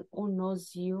someone who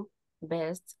knows you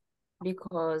best,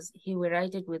 because he will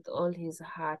write it with all his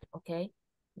heart, okay?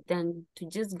 Than to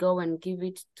just go and give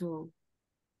it to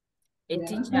a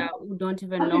teacher who don't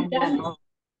even know more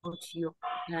about you,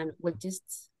 and will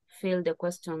just fill the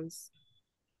questions.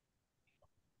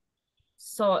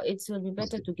 So it will be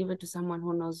better to give it to someone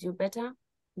who knows you better,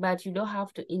 but you don't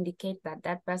have to indicate that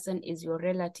that person is your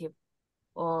relative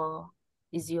or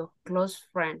is your close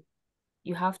friend.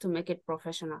 You have to make it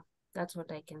professional. That's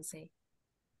what I can say.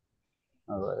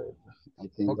 All right. I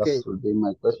think Okay. that would be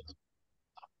my question.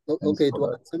 Okay,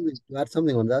 to add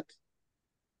something on that.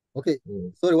 Okay.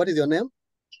 Sorry, what is your name?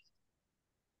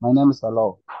 My name is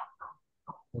Alo.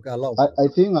 Okay, Alo. I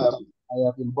think I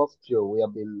have inboxed you. We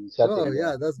have been chatting. Oh,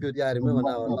 yeah, that's good. Yeah, I remember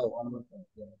now. Alo.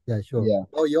 Yeah, sure. Yeah.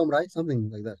 Oh, Yom, right? Something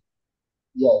like that.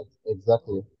 Yeah,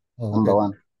 exactly. Oh, Number okay.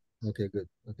 one. Okay, good.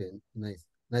 Okay, nice.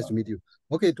 Nice to meet you.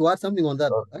 Okay, to add something on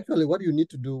that, actually, what you need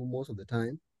to do most of the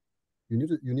time, you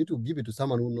need to give it to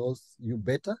someone who knows you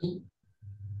better,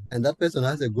 and that person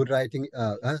has a good writing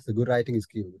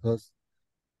skill, because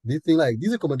these things like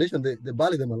these recommendations, they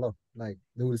value them a lot. Like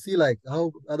they will see like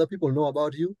how other people know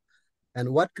about you and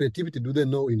what creativity do they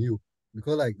know in you,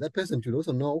 because like that person should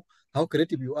also know how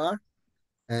creative you are,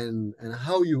 and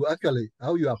how you are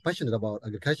passionate about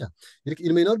agriculture.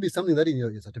 It may not be something that in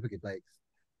your certificate. Like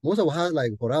most of us,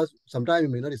 like for us, sometimes you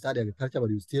may not study agriculture, but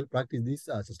you still practice this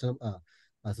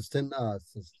sustainable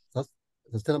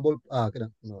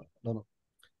no,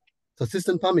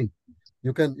 subsistence farming.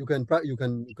 You can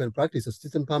practice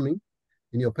subsistence farming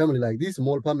in your family, like this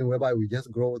small farming whereby we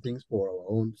just grow things for our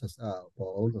own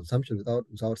consumption without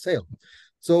sale.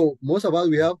 So most of us,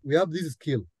 we have this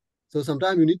skill. So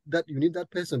sometimes you need that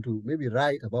person to maybe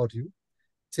write about you,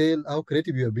 tell how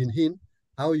creative you have been in,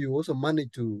 how you also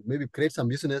manage to maybe create some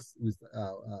business with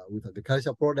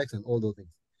agricultural products and all those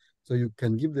things. So you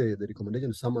can give the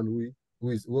recommendation to someone who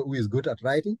is good at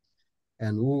writing,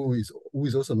 and who is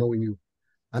also knowing you.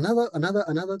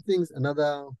 Another things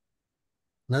that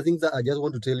I just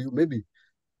want to tell you, maybe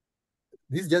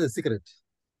this is just a secret,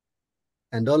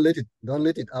 and don't let it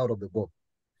out of the book.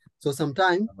 So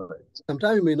sometimes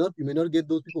you may not get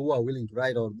those people who are willing to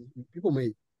write, or people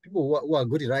who are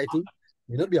good at writing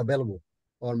may not be available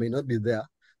or may not be there.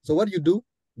 So what you do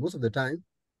most of the time,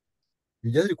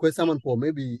 you just request someone for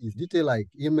maybe his detail, like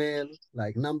email,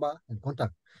 like number and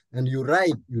contact, and you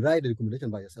write the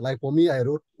recommendation by yourself. Like for me, I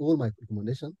wrote all my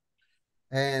recommendation,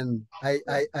 and I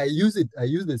use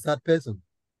the third person,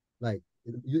 like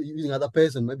using other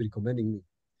person maybe recommending me.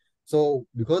 So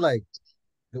because like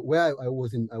where I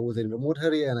was in a remote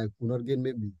area, and I could not get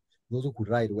maybe those who could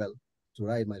write well to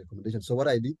write my recommendation. So what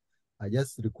I did, I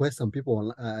just request some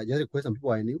people. I just request some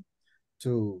people I knew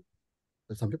to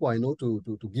some people I know to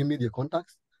give me their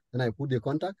contacts. Then I put their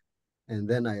contact, and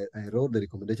then I wrote the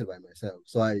recommendation by myself.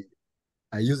 So I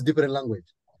use different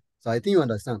language. So I think you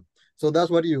understand. So that's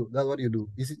what you do.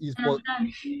 Is for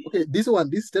okay. This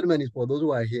statement is for those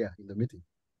who are here in the meeting.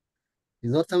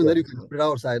 It's not something that you can put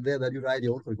outside there that you write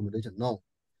your own recommendation. No,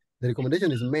 the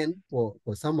recommendation is meant for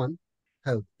someone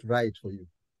help to write for you.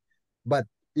 But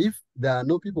if there are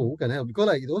no people who can help, because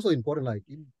like it's also important, like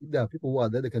if there are people who are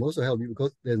there, they can also help you,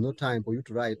 because there's no time for you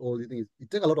to write all these things.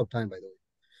 It takes a lot of time, by the way.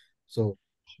 So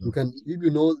you can, if you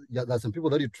know there's some people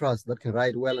that you trust that can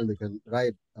write well and they can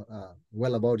write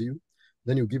well about you,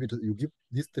 then you give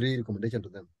these 3 recommendations to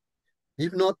them.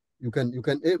 If not, you can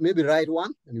maybe write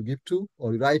 1 and you give 2,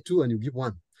 or you write 2 and you give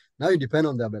 1. Now you depend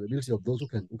on the availability of those who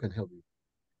can help you.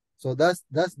 So that's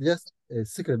just a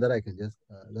secret that I can just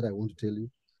that I want to tell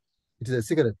you. It is a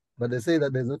secret, but they say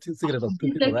that there's no secret of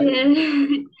 2 people, right?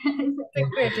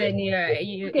 Secret, and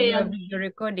you're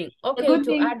recording. Okay,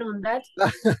 to add on that,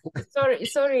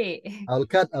 sorry. I'll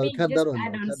cut that one.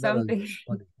 Add on something.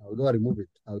 I'll go remove it.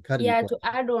 I'll cut it. Yeah, to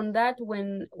add on that,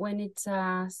 when it's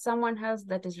someone else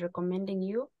that is recommending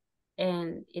you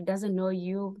and it doesn't know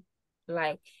you,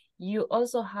 like, you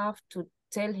also have to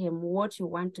tell him what you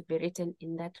want to be written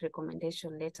in that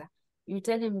recommendation letter. You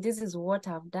tell him, this is what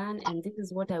I've done and this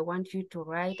is what I want you to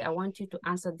write. I want you to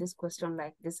answer this question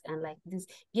like this and like this.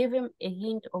 Give him a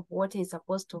hint of what he's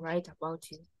supposed to write about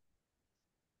you.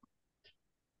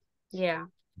 Yeah,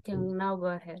 you can now go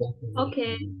ahead.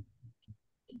 Okay.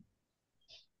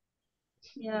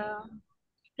 Yeah.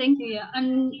 Thank you. Yeah.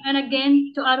 And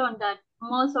again, to add on that,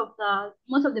 most of the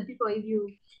people, if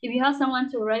you have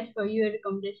someone to write for you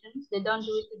recommendations, they don't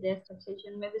do it to their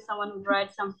expectation. Maybe someone would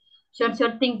write some short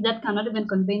things that cannot even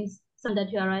convince some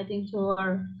that you are writing to,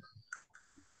 or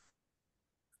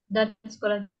that's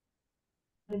correct.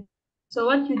 So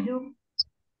what you do,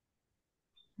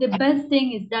 the best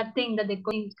thing is that thing that they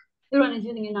think everyone is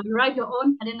using it now. You write your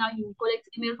own, and then now you collect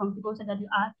email from people that you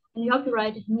add, and you have to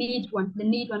write the neat one,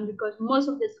 because most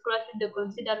of the scholarship they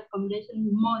consider recommendation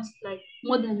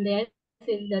more than the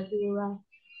essays that you write.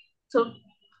 So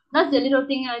that's the little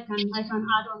thing I can add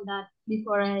on that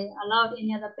before I allow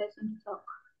any other person to talk.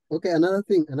 Okay, another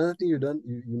thing you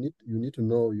need to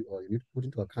know, or you need to put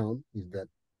into account, is that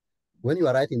when you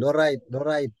are writing, don't write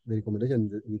the recommendation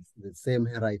with the same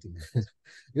handwriting.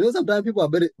 Sometimes people are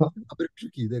very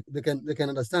tricky. They can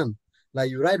understand. like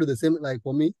you write with the same, like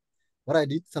for me, what I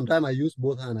did, sometimes I use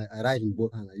both hands. I write in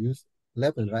both hands. I use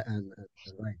left and right and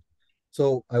right.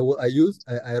 So I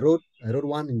wrote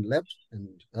one in left and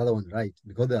the other one right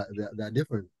because they are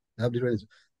different. They have different.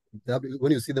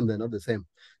 When you see them, they're not the same.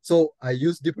 So I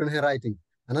use different handwriting.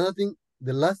 Another thing,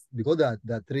 the last, because there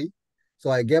are three, so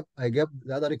I gave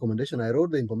the other recommendation. I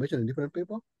wrote the information in different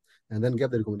paper, and then gave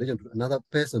the recommendation to another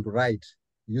person to write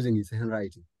using his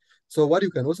handwriting. So what you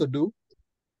can also do,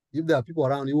 if there are people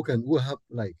around you who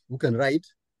can write,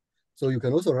 so you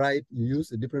can also write. You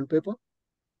use a different paper,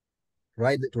 to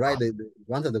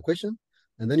answer the question,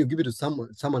 and then you give it to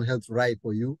someone else to write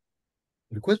for you.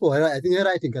 Request for I think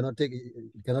handwriting cannot take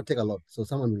a lot, so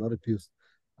someone will not refuse.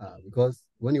 Because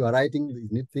when you are writing, you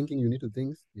need thinking. You need to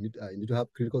think. You need to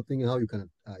have critical thinking how you can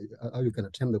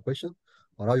attempt the question,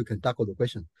 or how you can tackle the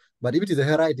question. But if it is a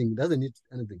handwriting, it doesn't need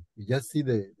anything. You just see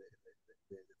the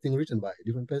thing written by a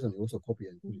different person. You also copy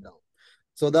and put it down.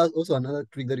 So that's also another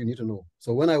trick that you need to know.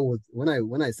 So when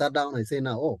I sat down, I say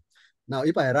now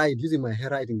if I write using my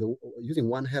handwriting, using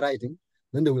one handwriting,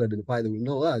 then they will identify. They will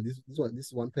know this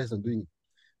is one person doing it.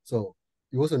 So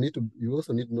you also need to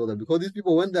know that, because these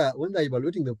people, when they're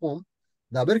evaluating the form,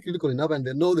 they're very critical enough, and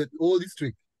they know that all these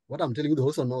tricks. What I'm telling you, they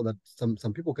also know that some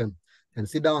people can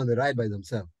sit down and they write by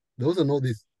themselves. They also know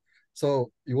this.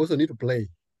 So you also need to play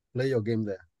your game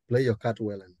there, play your card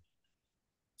well, and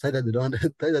say that they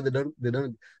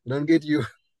don't get you.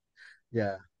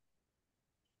 Yeah.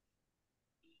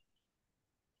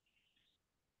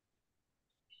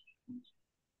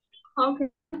 Okay.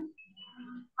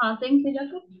 Thank you,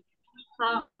 Jacob.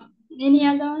 Any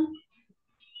other one?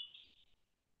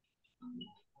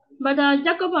 But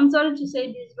Jacob, I'm sorry to say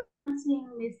this, but I'm not seeing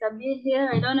Mr. B here.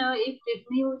 I don't know if it's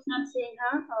me who's not seeing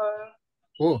her or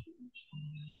Oh,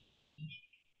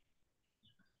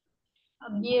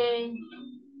 B.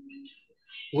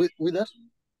 with that,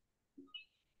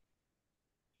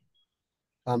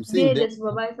 I'm seeing B, that. the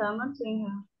supervisor. I'm not seeing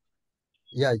her.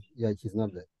 Yeah, she's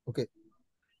not there. Okay.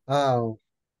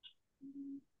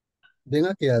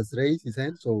 Dengake has raised his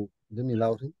hand, so let me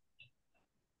allow him.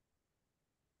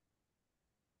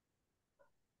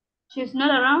 She's not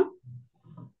around?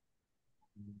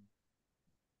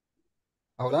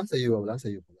 I will answer you. For that.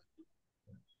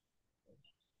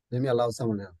 Let me allow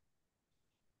someone else.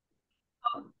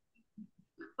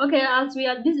 Okay, as we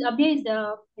are, this Abia is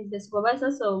the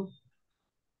supervisor, so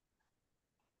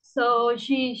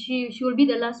she will be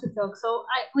the last to talk. So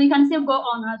we can still go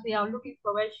on as we are looking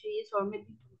for where she is, or maybe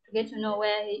to get to know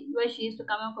where she is to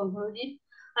come and conclude it.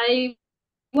 I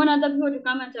want other people to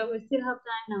come and talk. We still have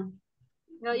time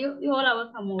now. You all are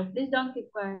welcome. Please don't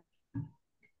keep quiet.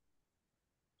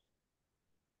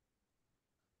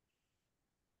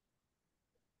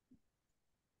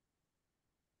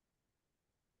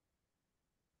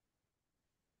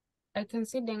 I can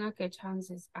see Dengake chance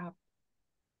is up.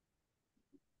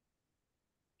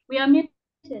 We are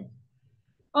muted.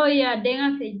 Oh yeah,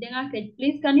 Dengake.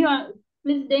 Please can you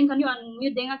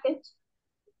unmute Dengake?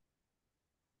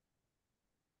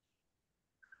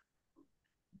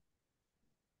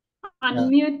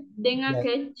 Unmute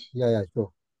Dengake. Yeah,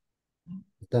 sure.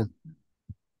 It's done.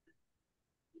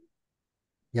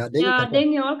 Yeah,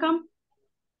 Deng, you're welcome.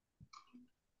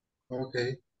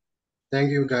 Okay.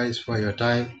 Thank you guys for your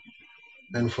time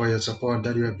and for your support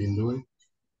that you have been doing.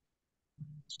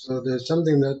 So there's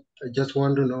something that I just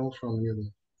want to know from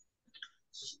you.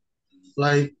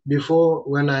 Like before,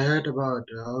 when I heard about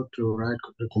how to write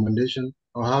recommendation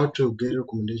or how to get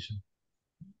recommendation,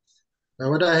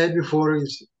 what I heard before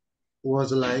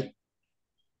was like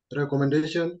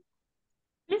recommendation.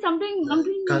 Please, I'm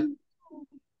doing.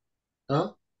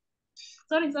 Huh?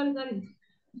 Sorry.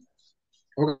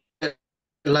 Okay.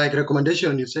 Like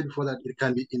recommendation, you said before that it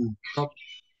can be in top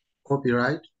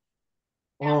copyright.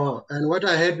 Oh, and what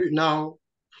I heard now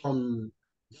from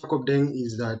Jacob Deng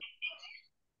is that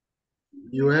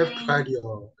you have tried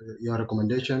your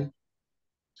recommendation.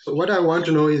 So what I want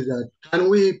to know is that can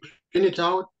we print it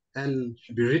out and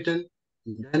be written,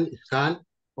 and then scan,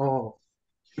 or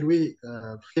should we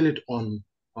fill it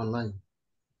online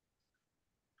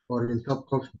or in top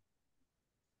copy?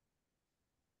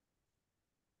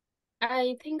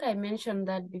 I think I mentioned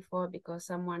that before because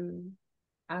someone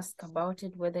asked about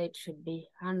it, whether it should be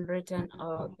handwritten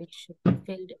or it should be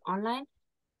filled online.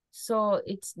 So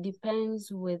it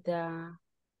depends with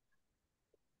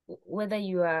whether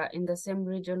you are in the same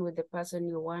region with the person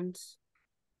you want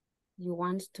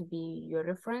to be your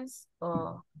reference,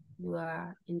 or you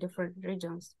are in different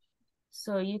regions.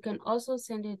 So you can also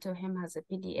send it to him as a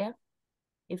PDF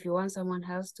if you want someone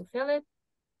else to fill it,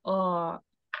 or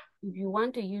if you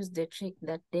want to use the trick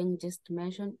that Deng just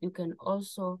mentioned, you can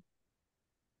also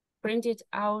print it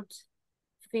out,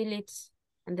 fill it,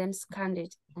 and then scan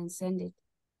it and send it.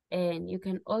 And you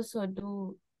can also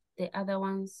do the other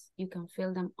ones, you can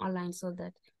fill them online so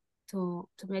that to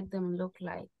make them look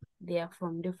like they are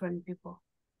from different people.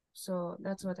 So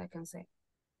that's what I can say.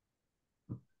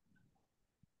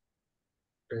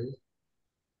 Okay.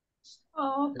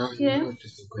 Okay.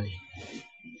 Okay.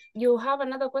 You have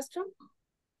another question?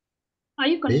 Are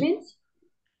you convinced?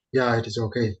 Yeah, it is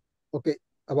okay. Okay,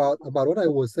 about what I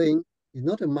was saying, it's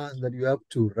not a must that you have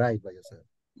to write by yourself.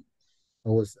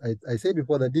 I said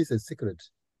before that this is a secret.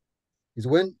 It's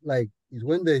when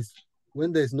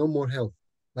there's no more help.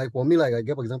 Like for me, like I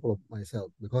gave example of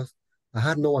myself because I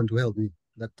had no one to help me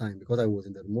that time because I was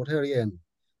in the remote area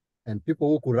and people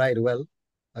who could write well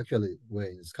actually were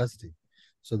in scarcity.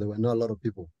 So there were not a lot of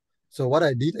people. So what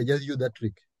I did, I just used that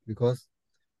trick because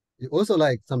it also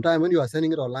like sometimes when you are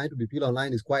sending it online to be filled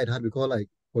online is quite hard because like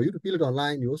for you to fill it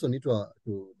online, you also need to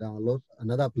download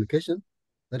another application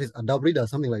that is Adobe Reader,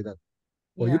 something like that.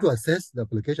 For you to access the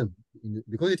application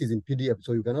because it is in PDF,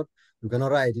 so you cannot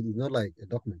write it. It's not like a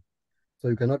document, so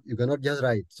you cannot just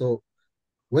write. So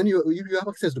if you have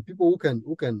access to people who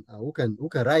can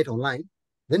write online,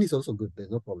 then it's also good. There's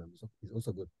no problem. It's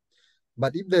also good.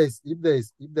 But if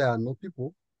there are no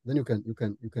people, then you can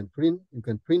print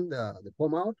the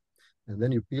form out, and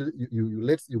then you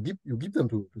give them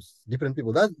to different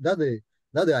people. That's the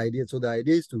idea. So the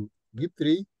idea is to give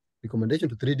 3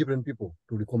 recommendations to 3 different people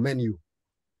to recommend you.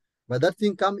 But that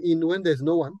thing come in when there's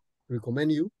no one to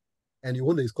recommend you, and you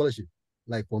want the scholarship,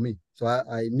 like for me. So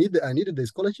I needed the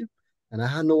scholarship, and I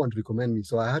had no one to recommend me,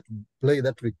 so I had to play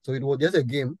that trick. So it was just a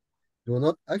game. It was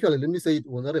not actually. Let me say it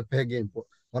was not a fair game.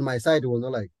 On my side, it was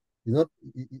not like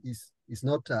it's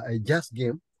not a just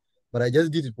game, but I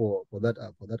just did it for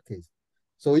that case.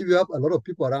 So if you have a lot of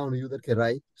people around you that can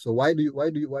write, so why do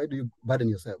you burden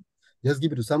yourself? Just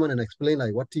give it to someone and explain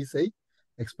like what he say.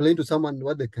 Explain to someone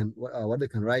what they can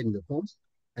write in the forms,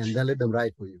 and then let them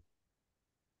write for you.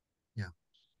 Yeah.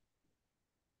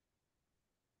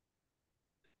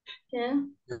 Yeah.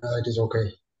 It is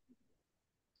okay.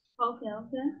 Okay.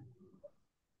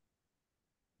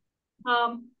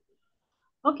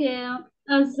 Okay.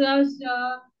 As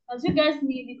you guys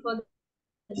knew before,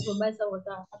 the supervisor was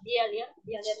Abialia.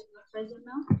 Abialia is not present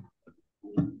now.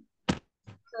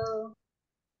 So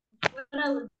what I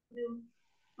will do,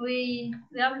 we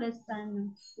have less time now.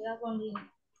 We have only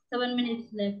 7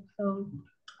 minutes left. So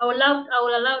I will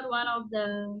allow one of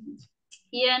the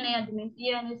ENA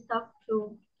staff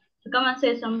to come and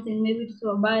say something, maybe to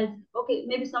supervise. Okay,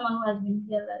 maybe someone who has been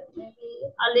here, like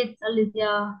maybe Alice,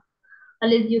 yeah.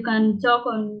 Alice, you can talk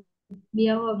on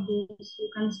behalf of this. You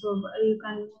can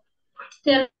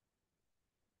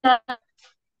tell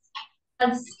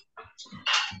us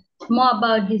more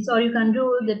about this, or you can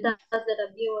do the task that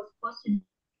Abia was supposed to do.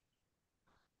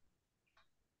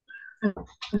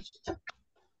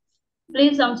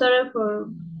 Please, I'm sorry for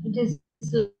it is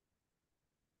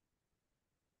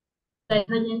like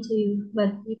urgent to you,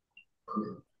 but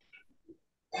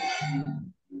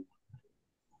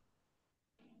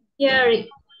Yari.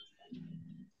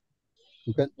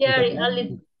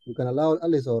 You can allow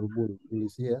Alice or Bull who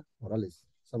is here, or Alice,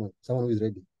 someone who is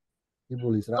ready. If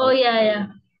Bull is Oh yeah.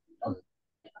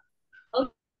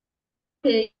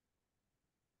 Okay.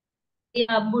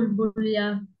 Yeah, Bull,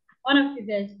 yeah. One of you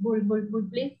guys, Bull,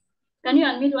 please. Can you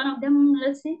unmute one of them?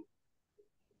 Let's see.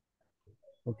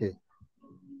 Okay.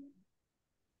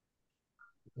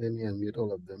 Let me unmute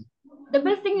all of them. The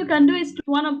best thing you can do is to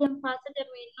one of them first, so that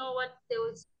we know what they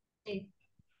will say.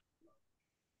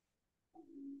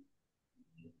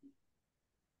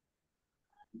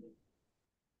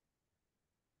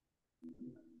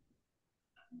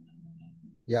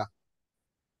 Yeah.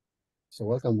 So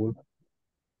welcome, Bull.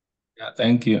 Yeah,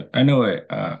 thank you. Anyway,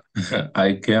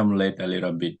 I came late a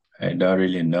little bit. I don't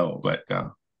really know, but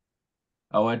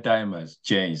our time has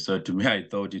changed. So to me, I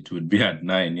thought it would be at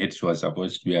 9. It was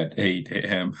supposed to be at 8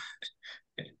 a.m.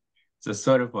 So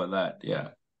sorry for that. Yeah.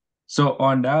 So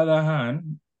on the other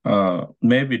hand,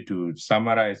 maybe to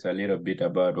summarize a little bit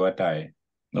about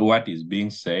what is being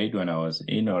said when I was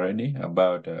in already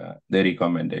about the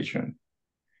recommendation.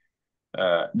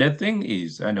 The thing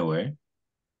is, anyway,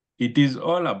 it is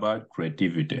all about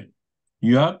creativity.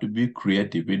 You have to be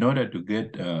creative in order to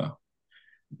get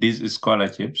these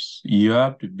scholarships. You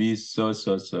have to be so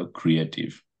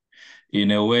creative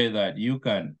in a way that you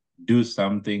can do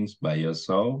some things by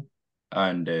yourself,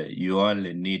 and you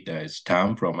only need a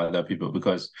stamp from other people.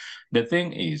 Because the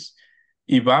thing is,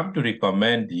 if I'm to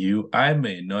recommend you, I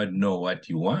may not know what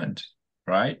you want,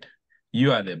 right?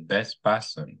 you are the best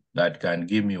person that can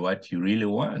give me what you really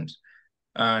want.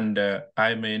 And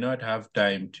I may not have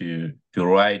time to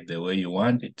write the way you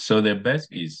want it. So the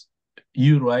best is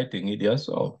you writing it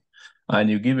yourself, and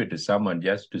you give it to someone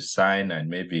just to sign, and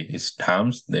maybe he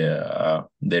stamps the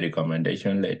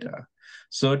recommendation letter.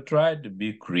 So try to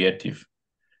be creative.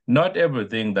 Not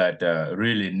everything that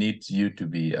really needs you to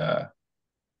be,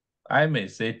 I may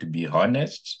say, to be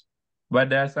honest, but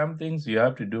there are some things you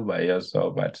have to do by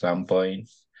yourself at some point.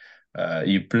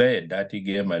 You play a dirty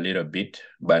game a little bit,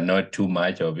 but not too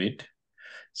much of it.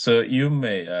 So you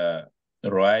may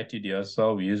write it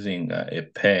yourself using a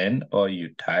pen, or you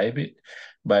type it.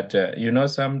 But,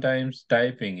 sometimes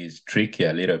typing is tricky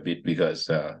a little bit because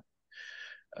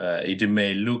it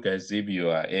may look as if you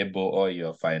are able or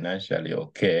you're financially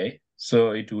okay.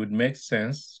 So it would make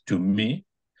sense to me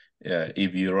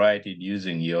if you write it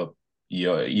using your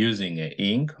using an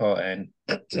ink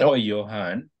or your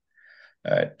hand,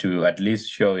 to at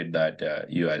least show it that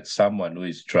you are someone who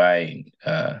is trying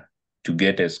to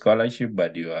get a scholarship,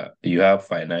 but you have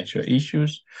financial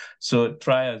issues. So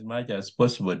try as much as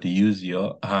possible to use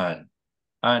your hand.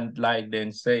 And like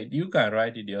Dan said, you can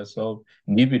write it yourself,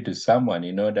 give it to someone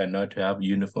in order not to have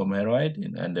uniform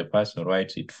handwriting, and the person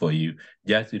writes it for you,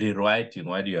 just rewriting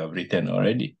what you have written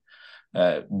already.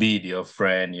 Be it your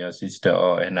friend, your sister,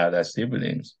 or another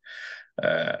siblings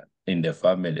in the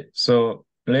family. So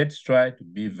let's try to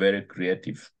be very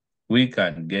creative. We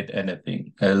can get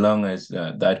anything as long as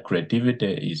that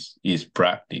creativity is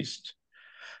practiced.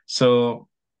 So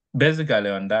basically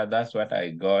on that's what I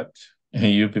got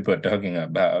you people talking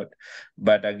about.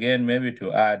 But again, maybe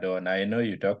to add on, I know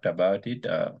you talked about it,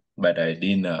 but I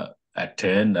didn't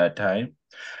attend that time,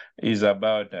 is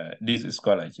about these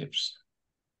scholarships.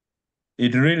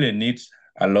 It really needs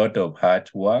a lot of hard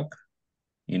work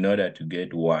in order to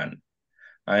get one.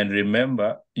 And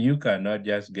remember, you cannot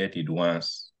just get it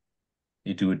once.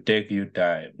 It will take you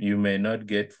time. You may not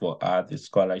get for art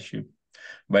scholarship,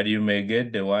 but you may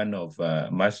get the one of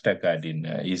MasterCard in,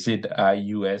 is it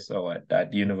IUS or what,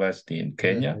 that university in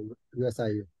Kenya?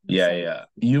 USIU. Yeah.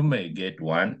 You may get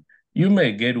one. You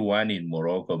may get one in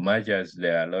Morocco, much as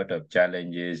there are a lot of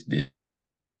challenges.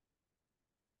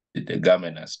 The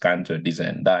government has canceled this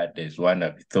and that. There's one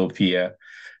of Ethiopia.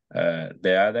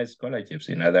 There are other scholarships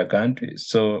in other countries.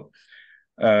 So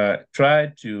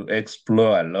try to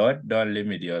explore a lot. Don't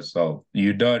limit yourself.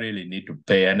 You don't really need to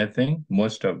pay anything.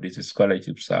 Most of these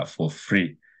scholarships are for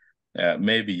free.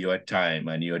 Maybe your time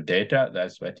and your data,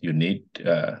 that's what you need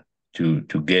to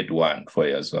get one for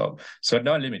yourself. So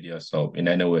don't limit yourself in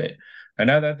any way.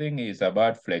 Another thing is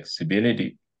about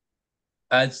flexibility.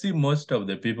 I see most of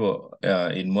the people,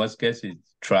 in most cases,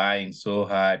 trying so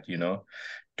hard,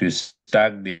 to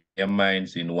stuck their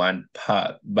minds in one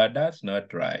path, but that's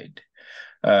not right.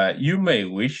 You may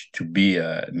wish to be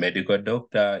a medical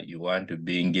doctor, you want to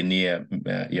be engineer,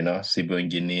 civil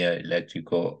engineer,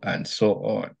 electrical, and so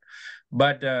on.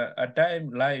 But at time,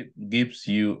 life gives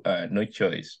you no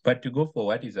choice but to go for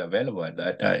what is available at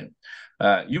that time.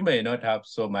 You may not have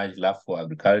so much love for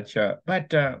agriculture,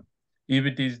 but if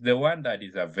it is the one that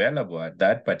is available at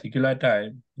that particular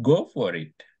time, go for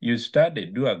it. You study,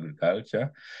 do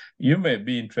agriculture. You may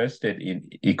be interested in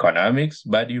economics,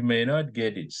 but you may not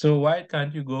get it. So why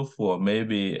can't you go for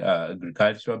maybe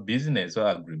agricultural business or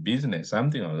agribusiness,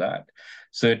 something like that?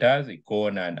 So it has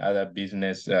econ and other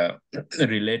business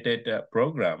related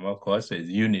program or courses,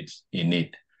 units in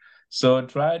it. So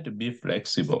try to be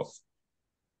flexible.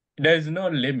 There's no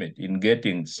limit in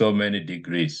getting so many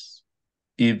degrees.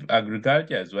 If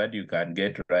agriculture is what you can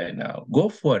get right now, go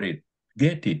for it,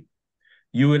 get it.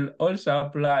 You will also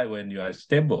apply when you are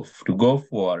stable to go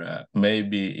for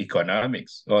maybe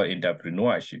economics or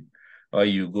entrepreneurship, or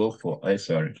you go for,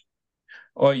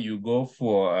 or you go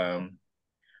for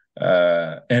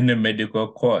any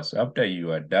medical course after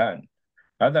you are done.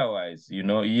 Otherwise,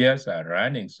 years are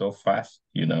running so fast,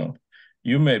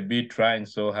 You may be trying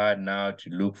so hard now to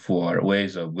look for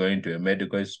ways of going to a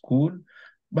medical school,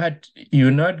 but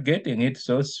you're not getting it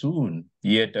so soon.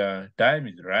 Yet time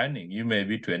is running. You may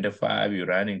be 25, you're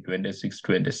running 26,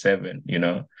 27,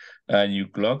 and you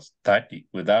clock 30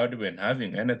 without even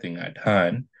having anything at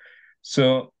hand.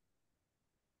 So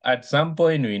at some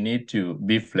point, we need to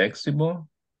be flexible.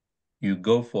 You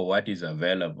go for what is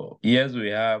available. Yes,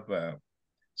 we have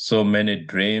so many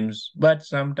dreams, but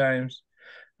sometimes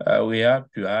we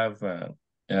have to have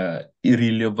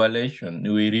reevaluation.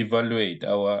 We reevaluate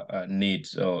our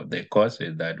needs or the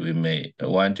courses that we may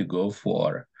want to go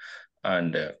for,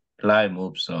 and life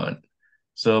moves on.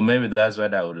 So maybe that's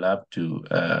what I would love to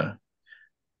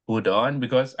put on,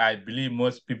 because I believe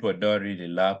most people don't really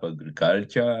love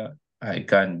agriculture. I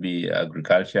can't be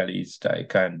agriculturalist, I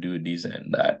can't do this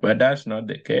and that. But that's not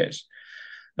the case.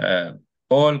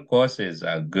 All courses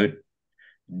are good.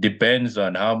 Depends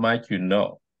on how much you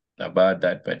know about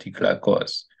that particular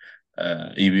course.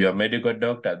 If you're a medical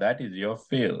doctor, that is your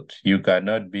field. You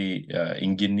cannot be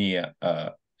engineer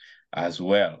as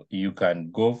well. You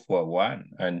can go for one,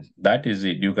 and that is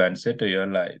it. You can settle your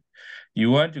life.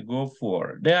 You want to go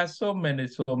for, there are so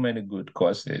many good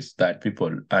courses that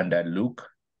people underlook.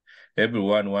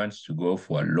 Everyone wants to go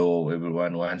for law.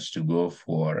 Everyone wants to go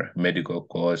for medical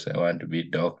course. I want to be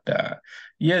doctor.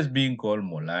 Yes, being called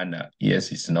Molana,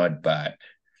 yes, it's not bad.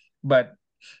 But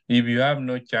if you have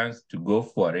no chance to go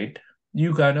for it,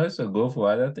 you can also go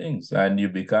for other things and you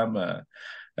become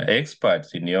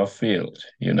experts in your field,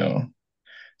 you know.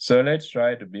 So let's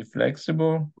try to be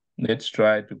flexible. Let's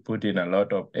try to put in a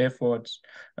lot of efforts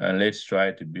and let's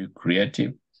try to be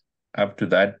creative. Up to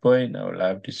that point, I will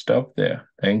have to stop there.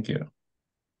 Thank you.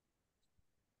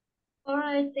 All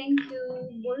right, thank you,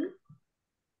 Bull.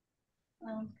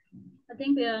 I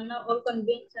think we are now all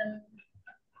convinced,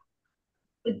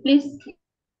 and please,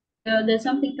 there's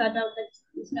something cut out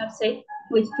that is not said.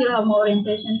 We still have more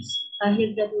orientations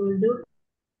ahead that we will do,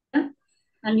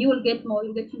 and you will get more.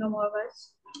 You get to know more of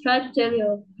us. Try to tell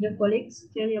your colleagues,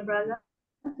 tell your brother,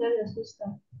 tell your sister,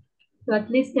 to at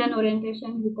least 10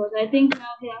 orientation, because I think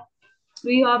now here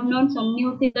we have known some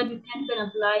new things that you can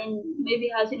apply in maybe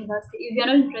House University. If you're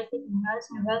not interested in House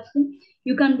University,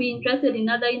 you can be interested in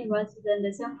other universities, and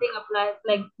the same thing applies.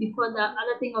 Like before, the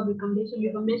other thing of recommendation.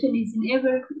 Recommendation is in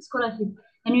every scholarship,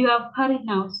 and you have had it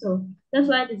now. So that's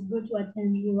why it is good to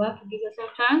attend. You have to give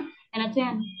yourself time and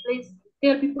attend. Please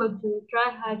tell people to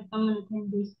try hard to come and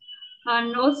attend this.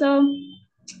 And also,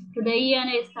 to the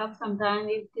ENA staff, sometimes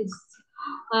if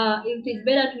it is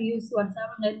better to use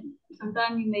WhatsApp, then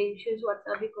sometimes you may choose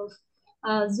WhatsApp, because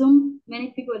Zoom,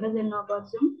 many people doesn't know about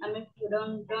Zoom, and many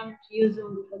people don't use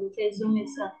Zoom because they say Zoom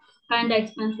is kind of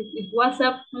expensive. If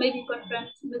WhatsApp, maybe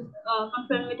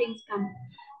conference meetings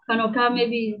can occur,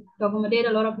 maybe to accommodate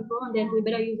a lot of people, and then we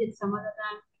better use it some other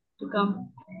time to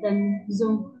come than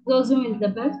Zoom. So Zoom is the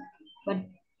best, but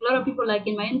a lot of people, like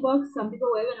in my inbox, some people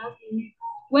were even asking me,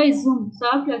 where is Zoom? So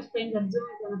I have to explain that Zoom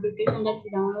is an application that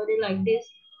you downloaded like this.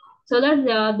 So that's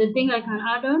the thing I can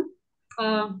add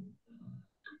on.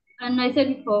 And I said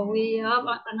before, we have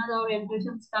another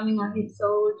orientations coming ahead, so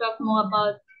we'll talk more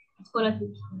about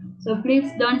scholarships. So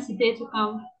please don't hesitate to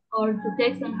come or to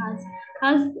text and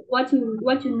ask what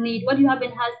you need, what you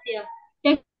haven't asked here.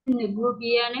 Text in the group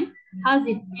here, has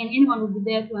it, and anyone will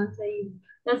be there to answer you.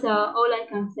 That's all I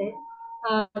can say.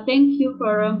 Thank you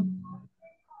for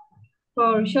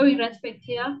showing respect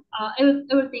here.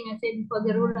 Everything I said before,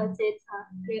 the rule I said,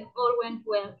 they all went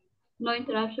well. No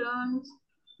interruptions,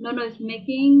 no noise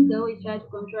making, though we try to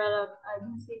control it. I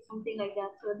didn't say something like that.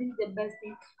 So this is the best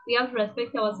thing. We have to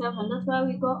respect ourselves, and that's why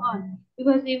we go on.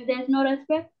 Because if there's no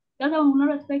respect, that one will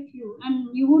not respect you, and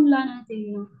you won't learn anything,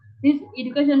 you know. This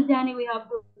education journey, we have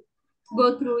to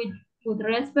go through it with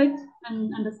respect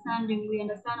and understanding. We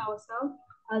understand ourselves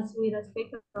as we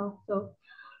respect ourselves. So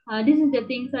this is the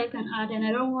things I can add, and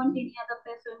I don't want any other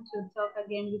person to talk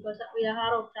again because we are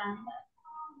out of time.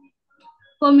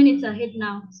 4 minutes ahead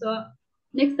now. So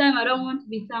next time I don't want to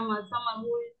be someone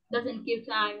who doesn't keep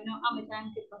time. You know, I'm a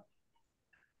timekeeper.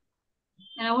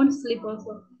 And I want to sleep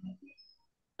also.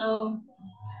 So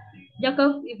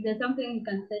Jacob, if there's something you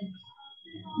can say.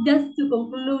 Just to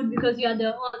conclude, because you are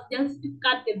the host, just to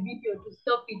cut the video to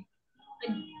stop it.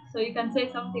 So you can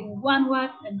say something, one word,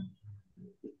 and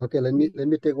okay, let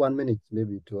me take 1 minute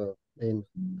maybe to end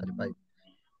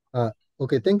 35.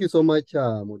 Okay, thank you so much,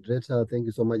 moderator. Thank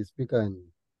you so much, speaker,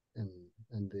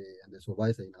 and the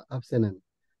supervisor in absence, and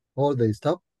all the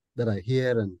staff that are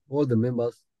here, and all the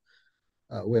members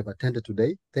who have attended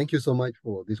today. Thank you so much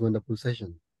for this wonderful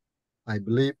session. I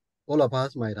believe all of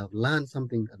us might have learned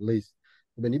something at least.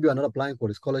 Even if you are not applying for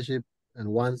a scholarship, and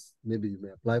once maybe you may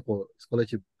apply for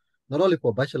scholarship, not only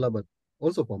for bachelor but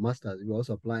also for masters. You're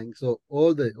also applying, so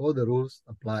all the rules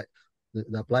apply. They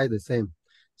apply the same.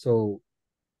 So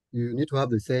you need to have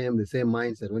the same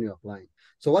mindset when you're applying.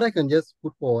 So what I can just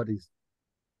put forward is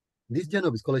this journey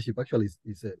of scholarship actually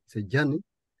is a journey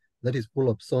that is full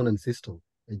of sun and sister,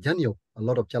 a journey of a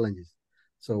lot of challenges.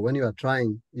 So when you are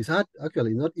trying, it's hard.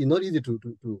 Actually, it's not easy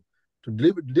to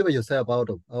deliver yourself out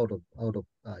of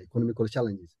economical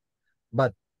challenges.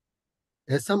 But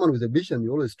as someone with a vision,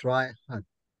 you always try hard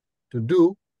to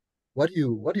do what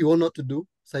you want not to do,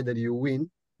 so that you win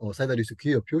or so that you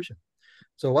secure your future.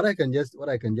 So what I can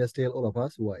just tell all of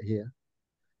us who are here,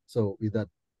 so is that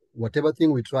whatever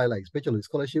thing we try, like especially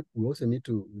scholarship, we also need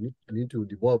to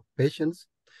develop patience,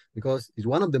 because it's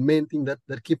one of the main things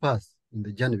that keep us in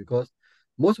the journey. Because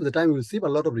most of the time we receive a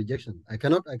lot of rejection. I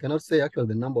cannot say actually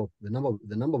the number of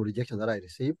rejections that I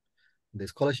received the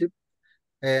scholarship,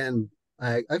 and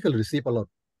I actually receive a lot.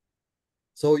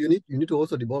 So you need to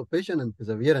also develop patience and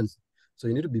perseverance. So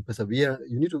you need to be persevere.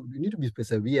 You need to be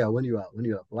persevere when you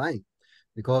are applying,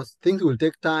 because things will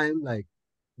take time. Like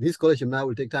this scholarship now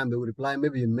will take time. They will reply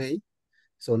maybe in May.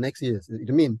 So next year, it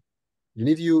means you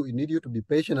need you to be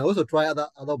patient and also try other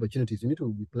opportunities. You need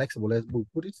to be flexible, as we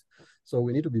put it. So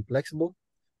we need to be flexible.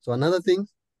 So another thing,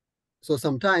 so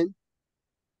sometimes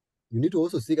you need to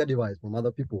also seek advice from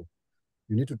other people.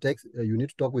 You need to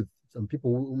talk with some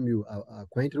people whom you are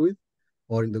acquainted with,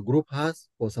 or in the group has,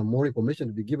 for some more information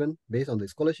to be given based on the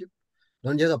scholarship.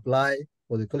 Don't just apply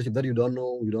for the scholarship that you don't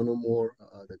know. You don't know more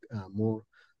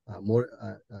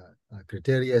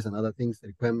criteria and other things,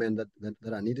 requirements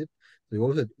that are needed. So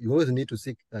you always need to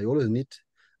seek. You always need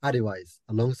advice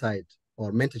alongside,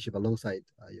 or mentorship alongside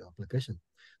your application.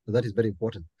 So that is very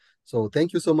important. So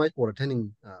thank you so much for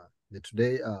attending the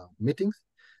today meetings,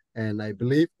 and I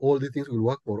believe all these things will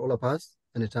work for all of us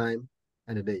anytime,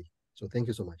 any day. So thank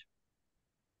you so much.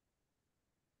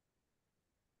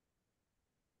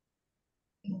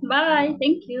 Bye.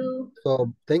 Thank you.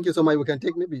 So thank you so much. We can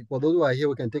take, maybe for those who are here,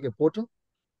 we can take a photo,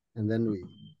 and then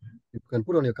you can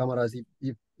put on your cameras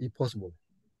if possible,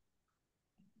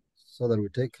 so that we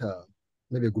take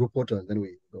maybe a group photo and then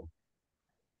we go.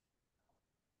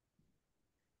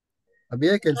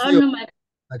 Abia, I can see your,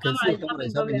 I can see your camera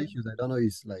is having issues. I don't know.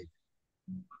 It's like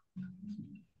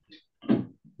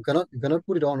you cannot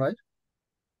put it on, right?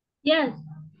 Yes.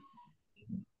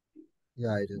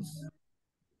 Yeah, it is.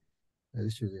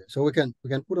 Issues here. So we can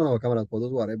put on our camera for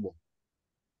those who are able.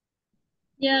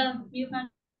 Yeah, you can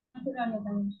put on your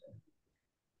camera.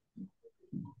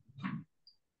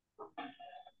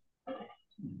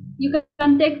 You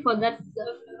can take for that.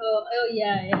 Oh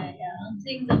yeah. I'm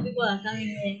seeing some people are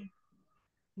coming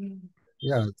in.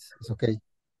 Yeah, it's okay.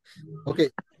 Okay.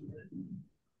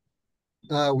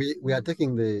 We are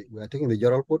taking the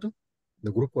general photo,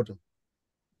 the group photo.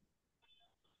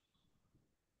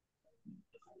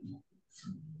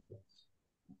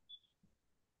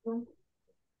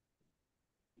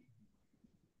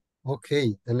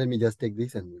 Okay, then let me just take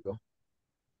this and we go.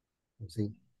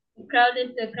 See.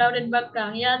 Crowded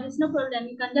background. Yeah, there's no problem.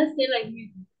 You can just stay like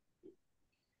me.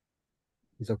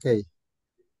 It's okay.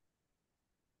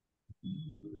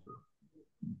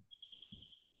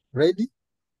 Ready?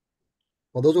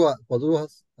 For those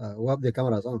who have their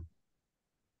cameras on.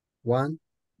 1,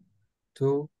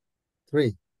 2,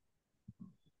 3.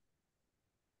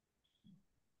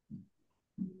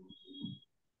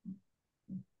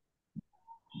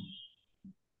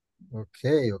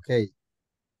 Okay.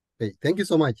 Thank you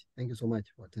so much. Thank you so much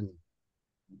for attending.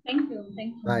 Thank you.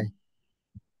 Bye.